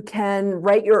 you can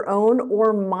write your own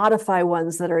or modify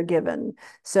ones that are given.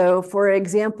 So for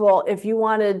example, if you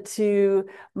wanted to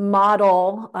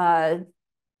model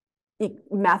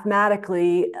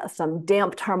mathematically some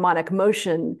damped harmonic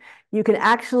motion, you can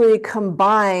actually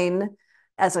combine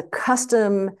as a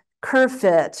custom curve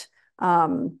fit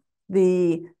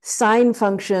the sine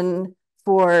function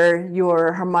for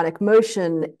your harmonic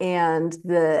motion and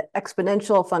the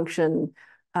exponential function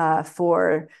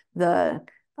for the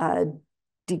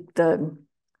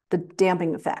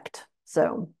damping effect.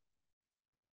 So,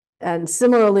 and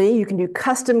similarly, you can do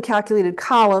custom calculated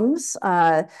columns.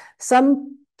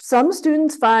 Some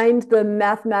students find the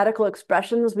mathematical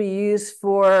expressions we use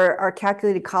for our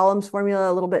calculated columns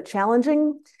formula a little bit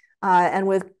challenging. And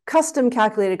with custom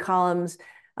calculated columns,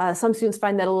 some students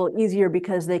find that a little easier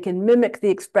because they can mimic the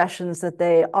expressions that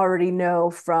they already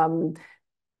know from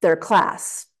their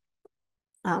class.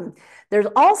 There's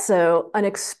also an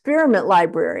experiment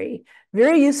library,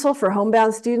 very useful for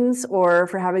homebound students or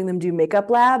for having them do makeup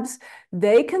labs.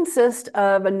 They consist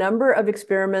of a number of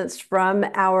experiments from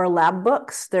our lab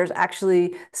books. There's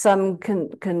actually some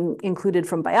included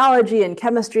from biology and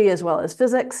chemistry as well as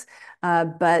physics,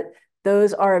 but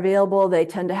those are available. They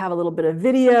tend to have a little bit of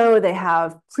video. They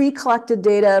have pre-collected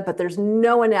data, but there's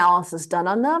no analysis done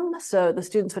on them. So the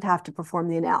students would have to perform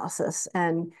the analysis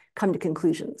and come to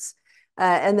conclusions.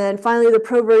 And then finally, the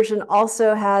pro version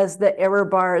also has the error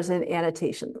bars and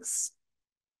annotations.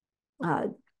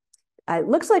 It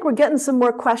looks like we're getting some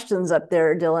more questions up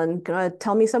there, Dylan. Can you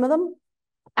tell me some of them?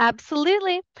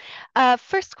 Absolutely.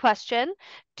 First question,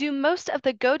 do most of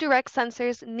the Go Direct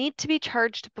sensors need to be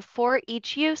charged before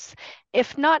each use?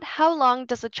 If not, how long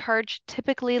does a charge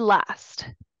typically last?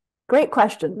 Great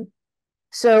question.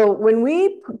 So when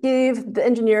we gave the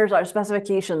engineers our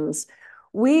specifications,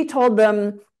 we told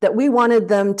them that we wanted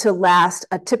them to last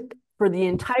for the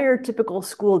entire typical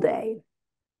school day.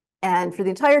 And for the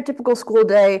entire typical school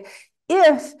day,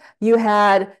 if you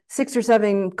had 6 or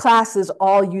 7 classes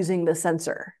all using the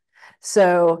sensor.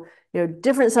 So,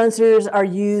 different sensors are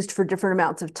used for different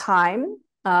amounts of time.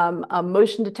 A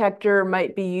motion detector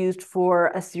might be used for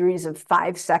a series of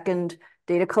 5-second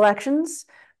data collections.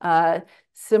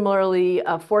 Similarly,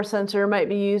 a force sensor might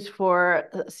be used for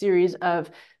a series of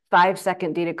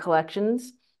 5-second data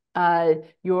collections.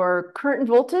 Your current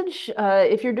voltage,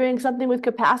 if you're doing something with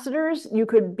capacitors, you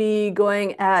could be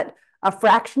going at a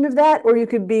fraction of that, or you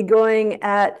could be going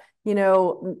at,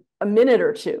 a minute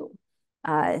or two.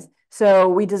 So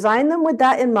we designed them with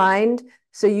that in mind.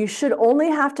 So you should only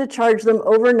have to charge them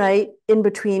overnight in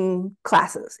between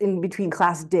classes, in between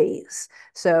class days.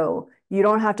 So you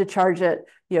don't have to charge it,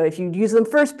 if you use them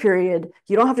first period,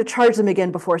 you don't have to charge them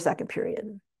again before second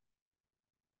period.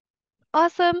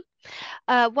 Awesome.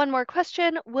 One more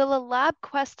question. Will a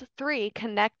LabQuest 3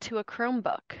 connect to a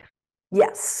Chromebook?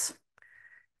 Yes.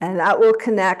 And that will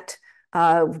connect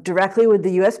directly with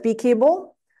the USB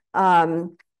cable.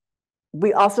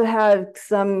 We also have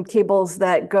some cables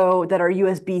that are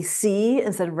USB-C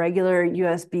instead of regular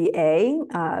USB-A.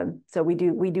 So we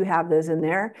do have those in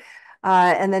there.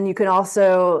 And then you can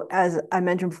also, as I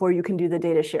mentioned before, you can do the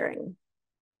data sharing.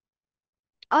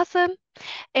 Awesome.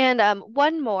 And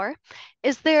one more.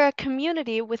 Is there a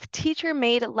community with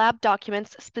teacher-made lab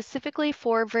documents specifically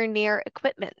for Vernier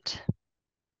equipment?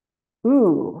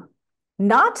 Ooh,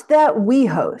 not that we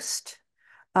host.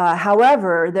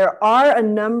 However, there are a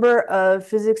number of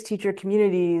physics teacher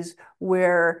communities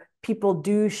where people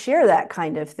do share that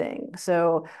kind of thing.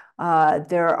 So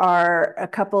there are a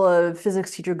couple of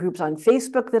physics teacher groups on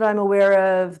Facebook that I'm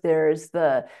aware of. There's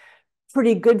the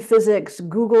Pretty Good Physics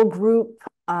Google group.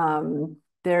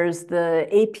 There's the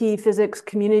AP Physics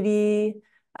community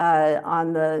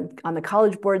on the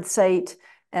College Board site.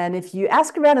 And if you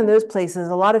ask around in those places,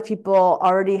 a lot of people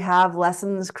already have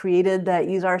lessons created that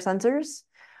use our sensors.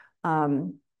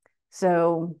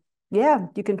 So yeah,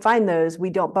 you can find those.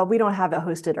 But we don't have it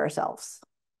hosted ourselves.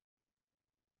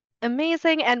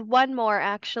 Amazing. And one more,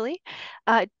 actually.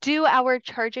 Do our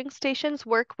charging stations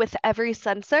work with every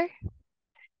sensor?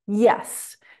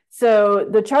 Yes. So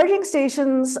the charging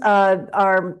stations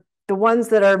are the ones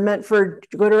that are meant for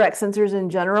Go Direct sensors in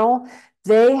general.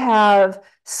 They have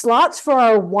slots for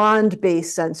our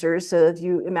wand-based sensors. So if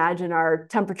you imagine our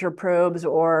temperature probes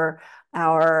or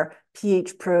our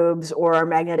pH probes or our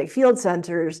magnetic field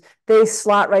sensors, they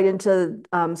slot right into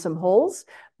some holes.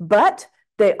 But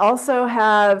they also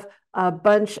have a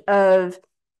bunch of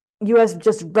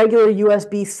just regular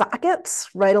USB sockets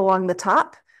right along the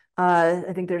top.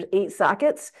 I think there's 8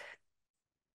 sockets.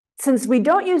 Since we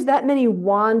don't use that many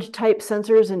wand type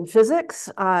sensors in physics,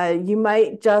 you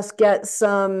might just get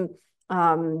some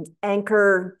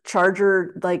anchor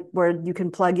charger, like where you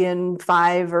can plug in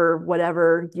 5 or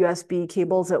whatever USB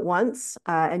cables at once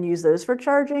and use those for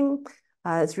charging.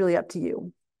 It's really up to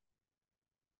you.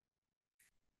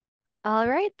 All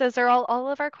right, those are all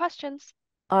of our questions.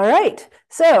 All right,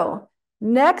 so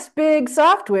next big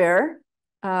software,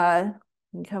 you can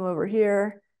come over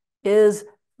here, is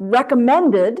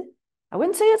recommended. I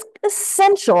wouldn't say it's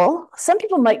essential. Some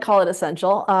people might call it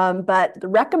essential, but the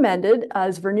recommended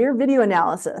is Vernier Video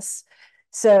Analysis.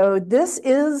 So this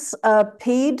is a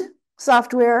paid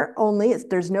software only.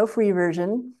 There's no free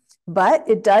version, but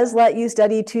it does let you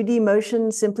study 2D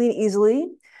motion simply and easily.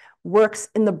 Works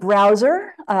in the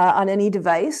browser on any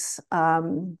device.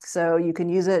 So you can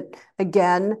use it,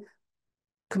 again,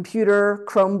 computer,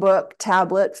 Chromebook,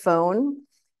 tablet, phone.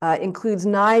 Includes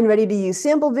 9 ready-to-use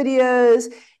sample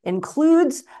videos,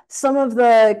 includes some of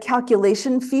the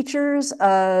calculation features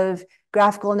of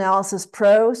Graphical Analysis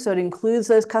Pro. So it includes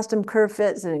those custom curve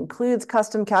fits, it includes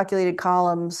custom calculated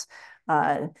columns.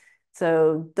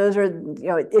 So those are,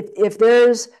 if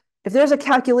there's a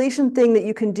calculation thing that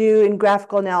you can do in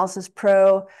Graphical Analysis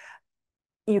Pro,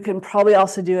 you can probably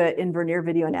also do it in Vernier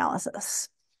Video Analysis.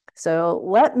 So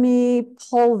let me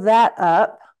pull that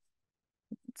up.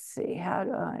 Let's see, how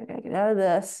do I get out of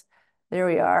this? There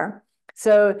we are.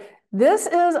 So this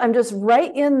is, I'm just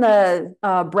right in the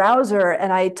browser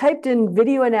and I typed in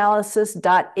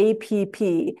videoanalysis.app.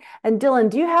 And Dylan,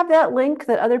 do you have that link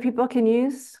that other people can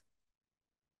use?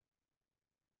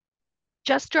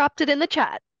 Just dropped it in the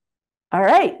chat. All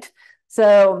right.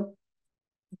 So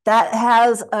that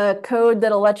has a code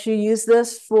that'll let you use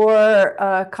this for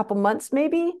a couple months,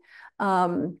 maybe,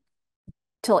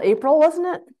 till April, wasn't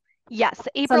it? Yes,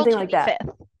 April Something like that.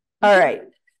 25th. All right.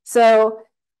 So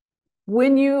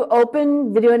when you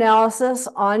open video analysis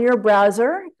on your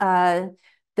browser,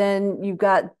 then you've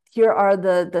got, here are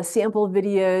the sample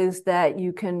videos that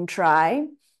you can try.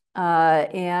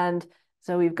 And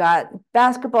so we've got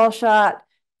basketball shot,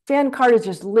 fan cart is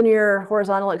just linear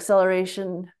horizontal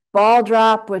acceleration, ball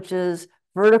drop, which is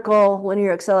vertical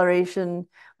linear acceleration.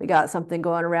 We got something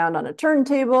going around on a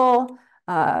turntable.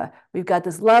 We've got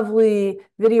this lovely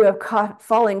video of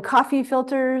falling coffee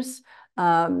filters.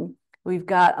 We've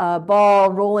got a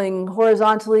ball rolling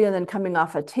horizontally and then coming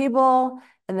off a table.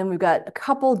 And then we've got a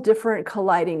couple different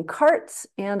colliding carts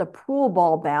and a pool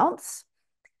ball bounce.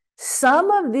 Some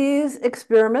of these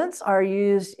experiments are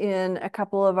used in a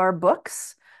couple of our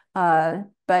books,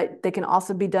 but they can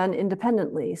also be done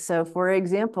independently. So for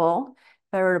example,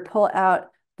 if I were to pull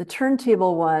out the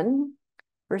turntable one,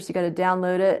 first you got to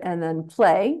download it and then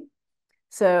play.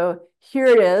 So here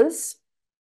it is.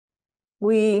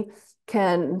 We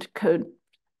can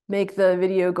make the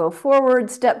video go forward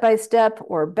step by step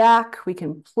or back. We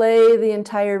can play the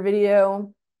entire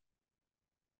video.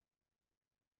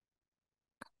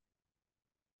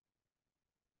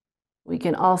 We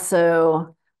can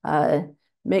also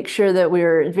make sure that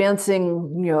we're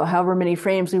advancing, however many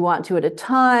frames we want to at a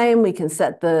time. We can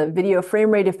set the video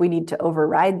frame rate if we need to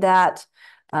override that.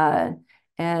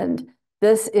 And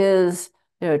this is,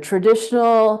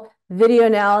 traditional video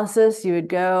analysis. You would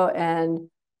go and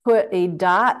put a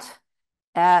dot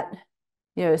at,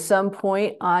 some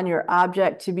point on your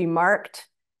object to be marked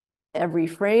every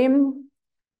frame.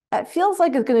 That feels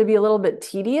like it's going to be a little bit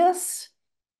tedious,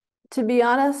 to be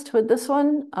honest, with this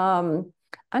one. I'm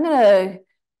going to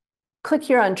click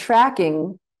here on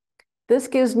tracking. This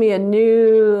gives me a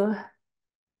new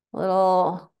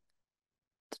little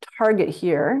target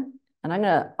here, and I'm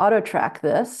going to auto track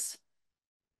this.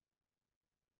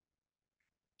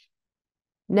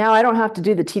 Now I don't have to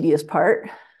do the tedious part.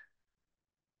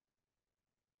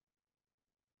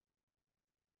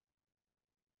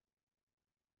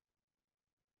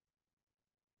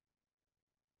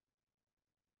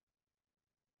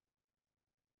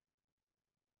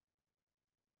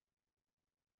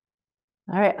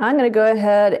 All right, I'm going to go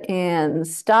ahead and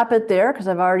stop it there because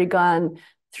I've already gone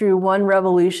through one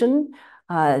revolution.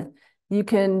 You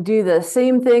can do the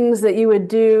same things that you would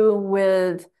do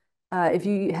with if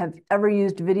you have ever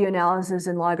used video analysis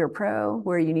in Logger Pro,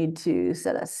 where you need to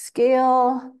set a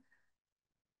scale.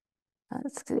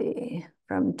 Let's see,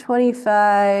 from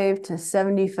 25 to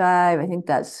 75. I think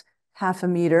that's half a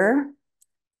meter.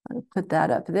 I'll put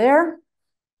that up there.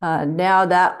 Now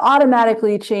that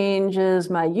automatically changes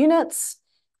my units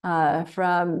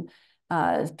from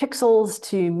pixels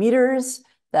to meters.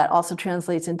 That also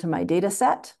translates into my data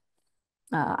set.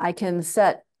 I can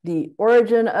set the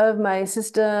origin of my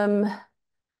system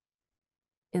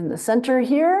in the center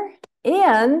here.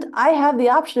 And I have the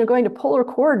option of going to polar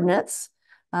coordinates,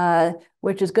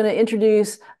 which is going to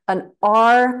introduce an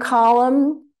R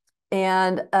column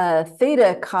and a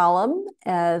theta column,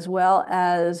 as well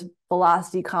as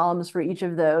velocity columns for each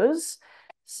of those.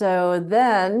 So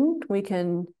then we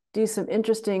can do some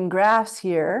interesting graphs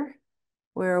here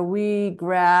where we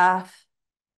graph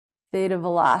theta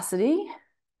velocity.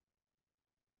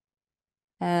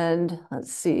 And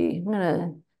let's see, I'm going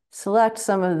to select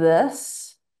some of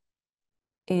this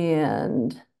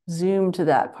and zoom to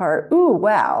that part. Ooh,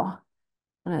 wow.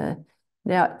 I'm going to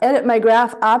now edit my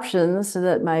graph options so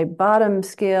that my bottom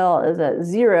scale is at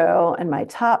 0 and my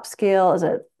top scale is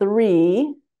at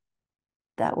 3.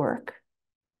 That work?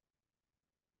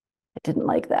 I didn't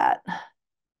like that.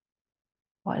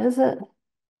 What is it?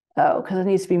 Oh, because it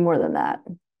needs to be more than that.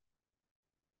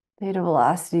 Theta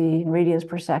velocity in radians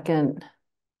per second.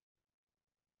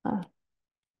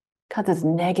 Cut this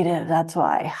negative, that's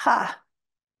why. Ha!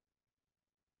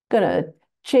 Gonna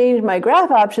change my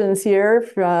graph options here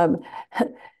from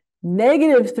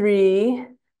 -3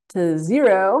 to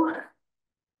 0.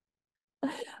 All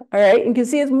right, you can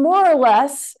see it's more or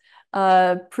less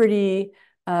pretty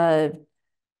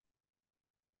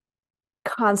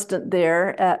constant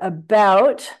there at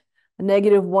about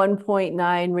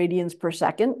 -1.9 radians per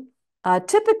second.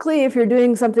 Typically, if you're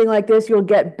doing something like this, you'll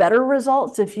get better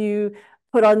results if you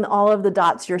put on all of the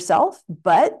dots yourself.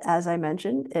 But as I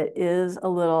mentioned, it is a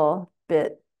little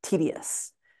bit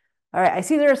tedious. All right, I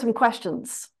see there are some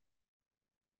questions.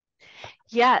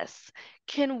 Yes.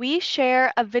 Can we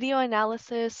share a video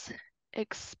analysis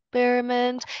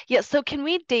experiment? Yes, so can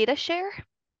we data share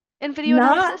in video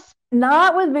analysis?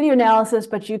 Not with video analysis,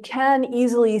 but you can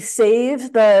easily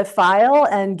save the file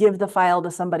and give the file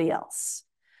to somebody else.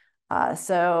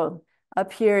 So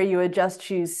up here, you would just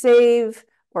choose save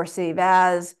or save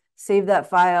as, save that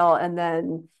file, and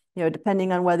then,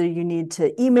 depending on whether you need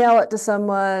to email it to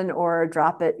someone or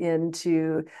drop it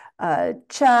into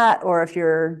chat, or if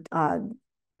you're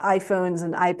iPhones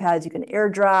and iPads, you can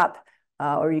AirDrop,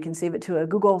 or you can save it to a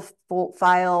Google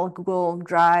file, Google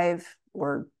Drive,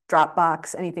 or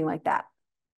Dropbox, anything like that.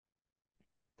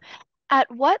 At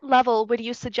what level would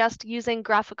you suggest using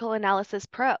Graphical Analysis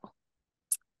Pro?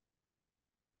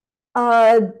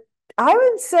 I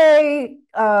would say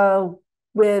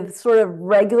with sort of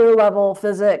regular level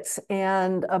physics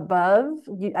and above.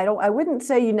 I wouldn't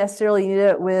say you necessarily need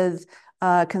it with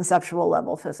conceptual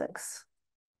level physics.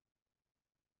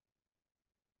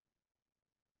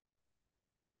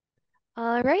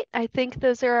 All right, I think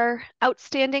those are our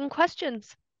outstanding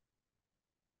questions.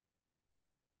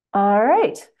 All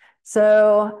right,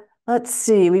 so let's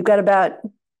see. We've got about a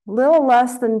little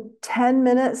less than 10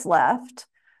 minutes left.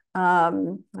 Let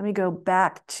me go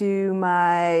back to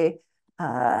my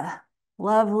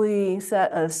lovely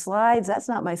set of slides. That's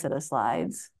not my set of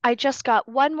slides. I just got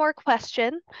one more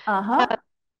question.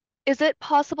 Is it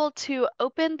possible to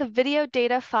open the video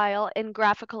data file in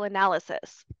Graphical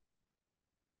Analysis?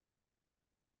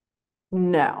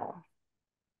 No,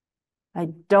 I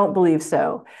don't believe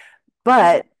so.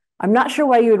 But I'm not sure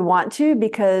why you would want to,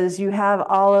 because you have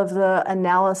all of the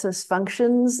analysis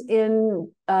functions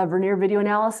in Vernier Video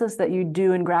Analysis that you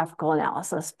do in Graphical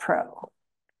Analysis Pro.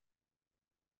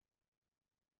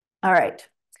 All right.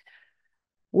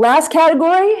 Last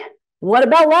category, what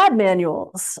about lab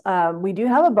manuals? We do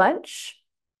have a bunch.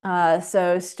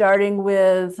 So starting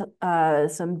with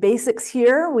some basics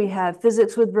here, we have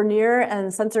Physics with Vernier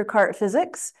and Sensor Cart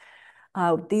Physics.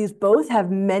 These both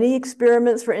have many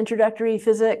experiments for introductory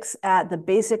physics at the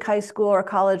basic high school or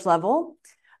college level.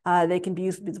 They can be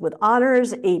used with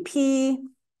honors, AP.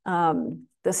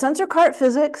 The Sensor Cart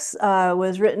Physics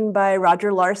was written by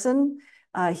Roger Larson.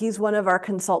 He's one of our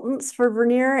consultants for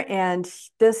Vernier, and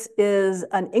this is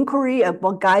an inquiry, a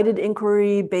guided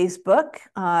inquiry-based book,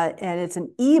 and it's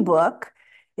an e-book.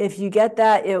 If you get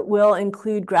that, it will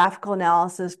include Graphical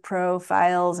Analysis Pro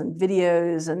files and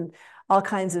videos and all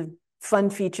kinds of fun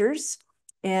features.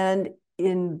 And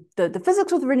in the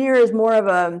Physics with Vernier is more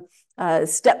of a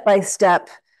step-by-step,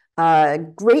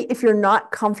 great if you're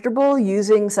not comfortable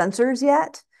using sensors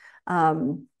yet.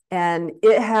 And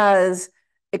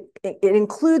it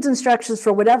includes instructions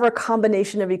for whatever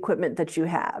combination of equipment that you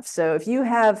have. So if you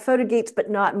have photogates but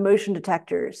not motion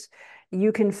detectors,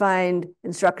 you can find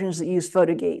instructions that use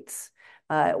photo gates.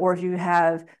 Or if you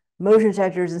have motion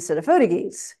detectors instead of photo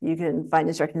gates, you can find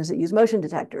instructions that use motion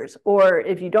detectors. Or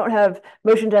if you don't have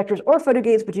motion detectors or photo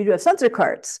gates, but you do have sensor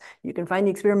carts, you can find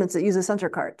the experiments that use the sensor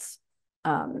carts.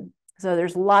 So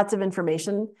there's lots of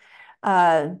information.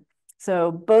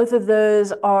 So both of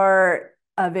those are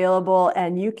available,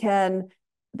 and you can,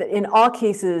 in all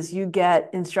cases, you get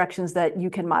instructions that you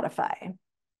can modify.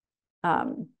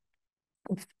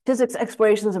 Physics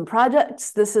Explorations and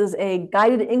Projects. This is a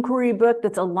guided inquiry book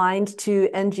that's aligned to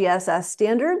NGSS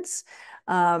standards.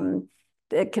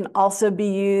 It can also be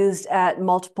used at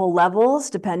multiple levels,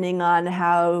 depending on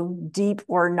how deep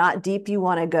or not deep you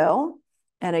want to go.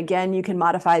 And again, you can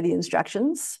modify the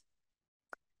instructions.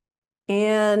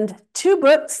 And two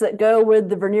books that go with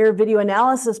the Vernier video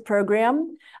analysis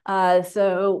program.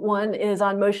 So one is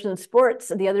on motion and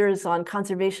sports, and the other is on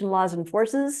conservation laws and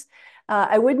forces.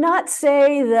 I would not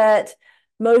say that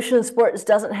motion and sports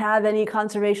doesn't have any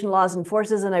conservation laws and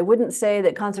forces, and I wouldn't say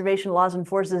that conservation laws and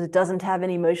forces doesn't have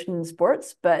any motion and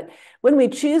sports. But when we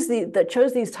chose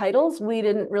these titles, we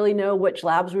didn't really know which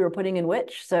labs we were putting in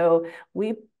which. So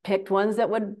we picked ones that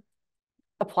would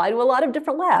apply to a lot of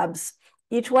different labs.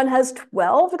 Each one has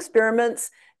 12 experiments.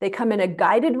 They come in a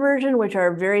guided version, which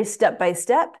are very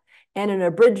step-by-step, and an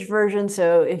abridged version.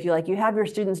 So if you have your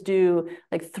students do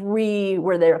like 3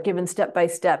 where they're given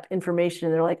step-by-step information,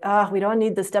 and they're like, we don't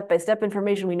need the step-by-step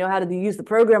information. We know how to use the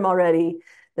program already.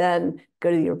 Then go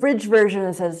to the abridged version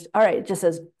and says, all right, it just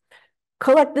says,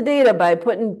 collect the data by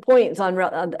putting points on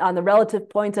the relative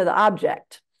points of the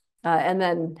object, and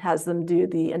then has them do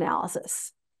the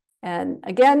analysis. And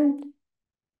again,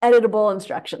 editable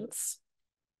instructions.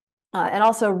 And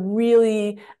also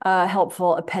really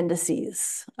helpful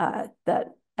appendices that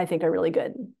I think are really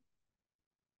good.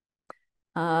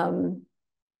 All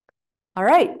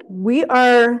right, we've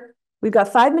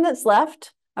got 5 minutes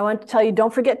left. I want to tell you,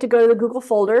 don't forget to go to the Google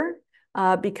folder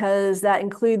because that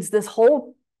includes this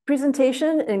whole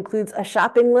presentation. It includes a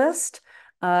shopping list.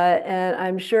 And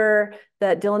I'm sure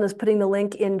that Dylan is putting the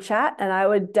link in chat, and I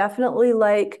would definitely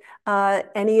like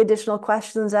any additional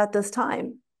questions at this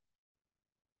time.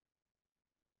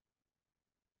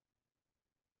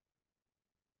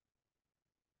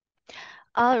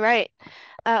 All right.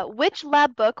 Which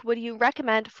lab book would you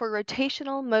recommend for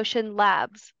rotational motion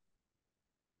labs?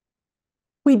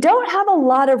 We don't have a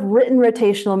lot of written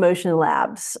rotational motion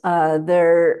labs.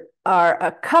 There are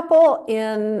a couple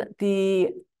in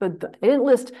but I didn't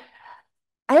list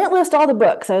all the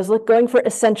books. I was going for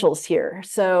essentials here.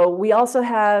 So we also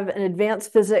have an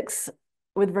advanced physics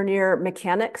with Vernier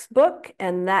mechanics book,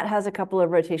 and that has a couple of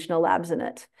rotational labs in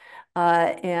it.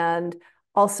 And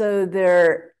also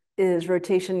there is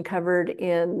rotation covered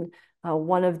in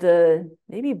one of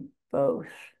maybe both.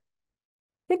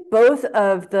 I think both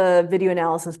of the video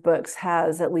analysis books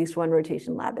has at least one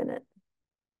rotation lab in it.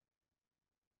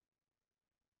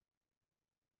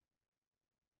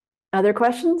 Other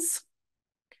questions?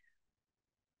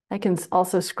 I can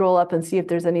also scroll up and see if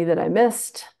there's any that I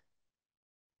missed.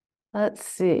 Let's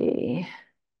see.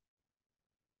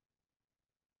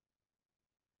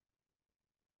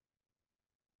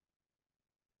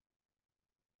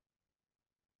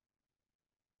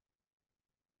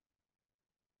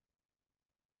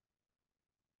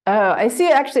 Oh, I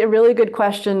see actually a really good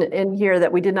question in here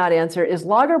that we did not answer. Is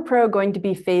Logger Pro going to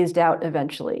be phased out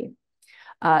eventually?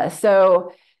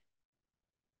 So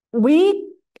we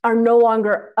are no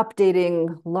longer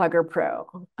updating Logger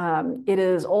Pro. It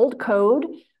is old code.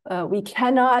 We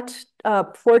cannot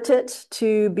port it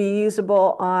to be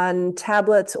usable on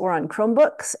tablets or on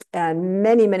Chromebooks, and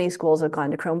many, many schools have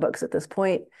gone to Chromebooks at this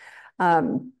point.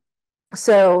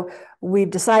 So we've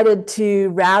decided to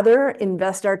rather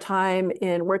invest our time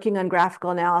in working on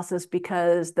graphical analysis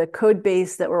because the code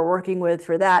base that we're working with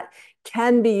for that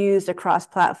can be used across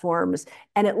platforms,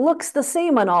 and it looks the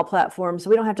same on all platforms. So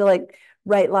we don't have to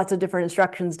write lots of different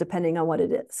instructions depending on what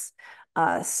it is.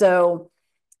 So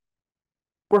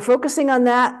we're focusing on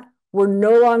that. We're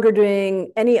no longer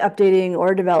doing any updating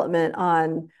or development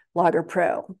on Logger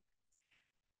Pro.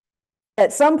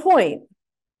 At some point,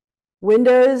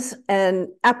 Windows and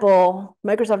Apple,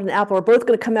 Microsoft and Apple are both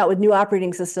going to come out with new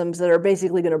operating systems that are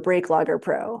basically going to break Logger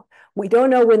Pro. We don't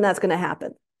know when that's going to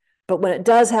happen, but when it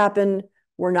does happen,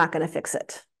 we're not going to fix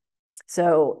it.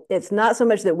 So it's not so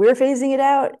much that we're phasing it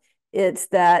out, it's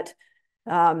that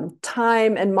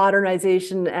time and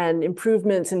modernization and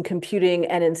improvements in computing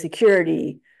and in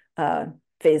security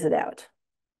phase it out.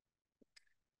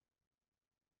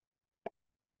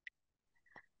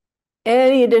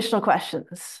 Any additional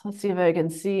questions? Let's see if I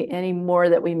can see any more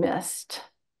that we missed.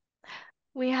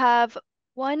 We have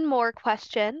One more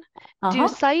question. Do Uh-huh.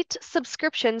 site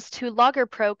subscriptions to Logger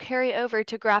Pro carry over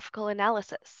to graphical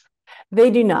analysis? They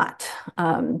do not.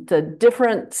 The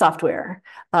different software.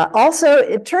 Also,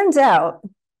 it turns out,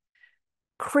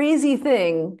 crazy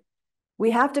thing, we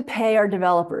have to pay our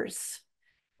developers.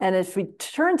 And if it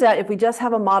turns out if we just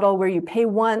have a model where you pay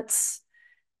once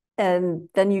and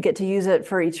then you get to use it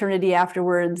for eternity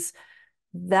afterwards,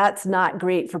 that's not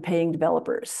great for paying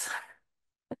developers.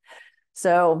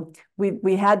 So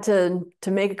we had to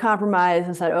make a compromise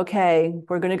and said, okay,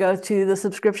 we're going to go to the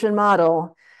subscription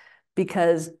model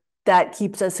because that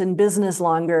keeps us in business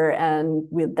longer and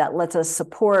that lets us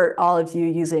support all of you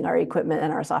using our equipment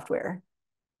and our software.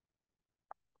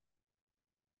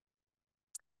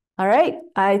 All right,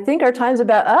 I think our time's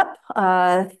about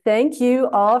up. Thank you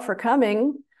all for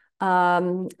coming.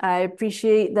 I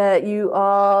appreciate that you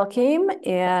all came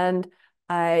and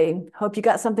I hope you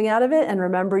got something out of it. And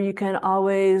remember, you can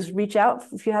always reach out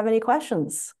if you have any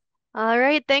questions. All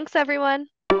right, thanks everyone.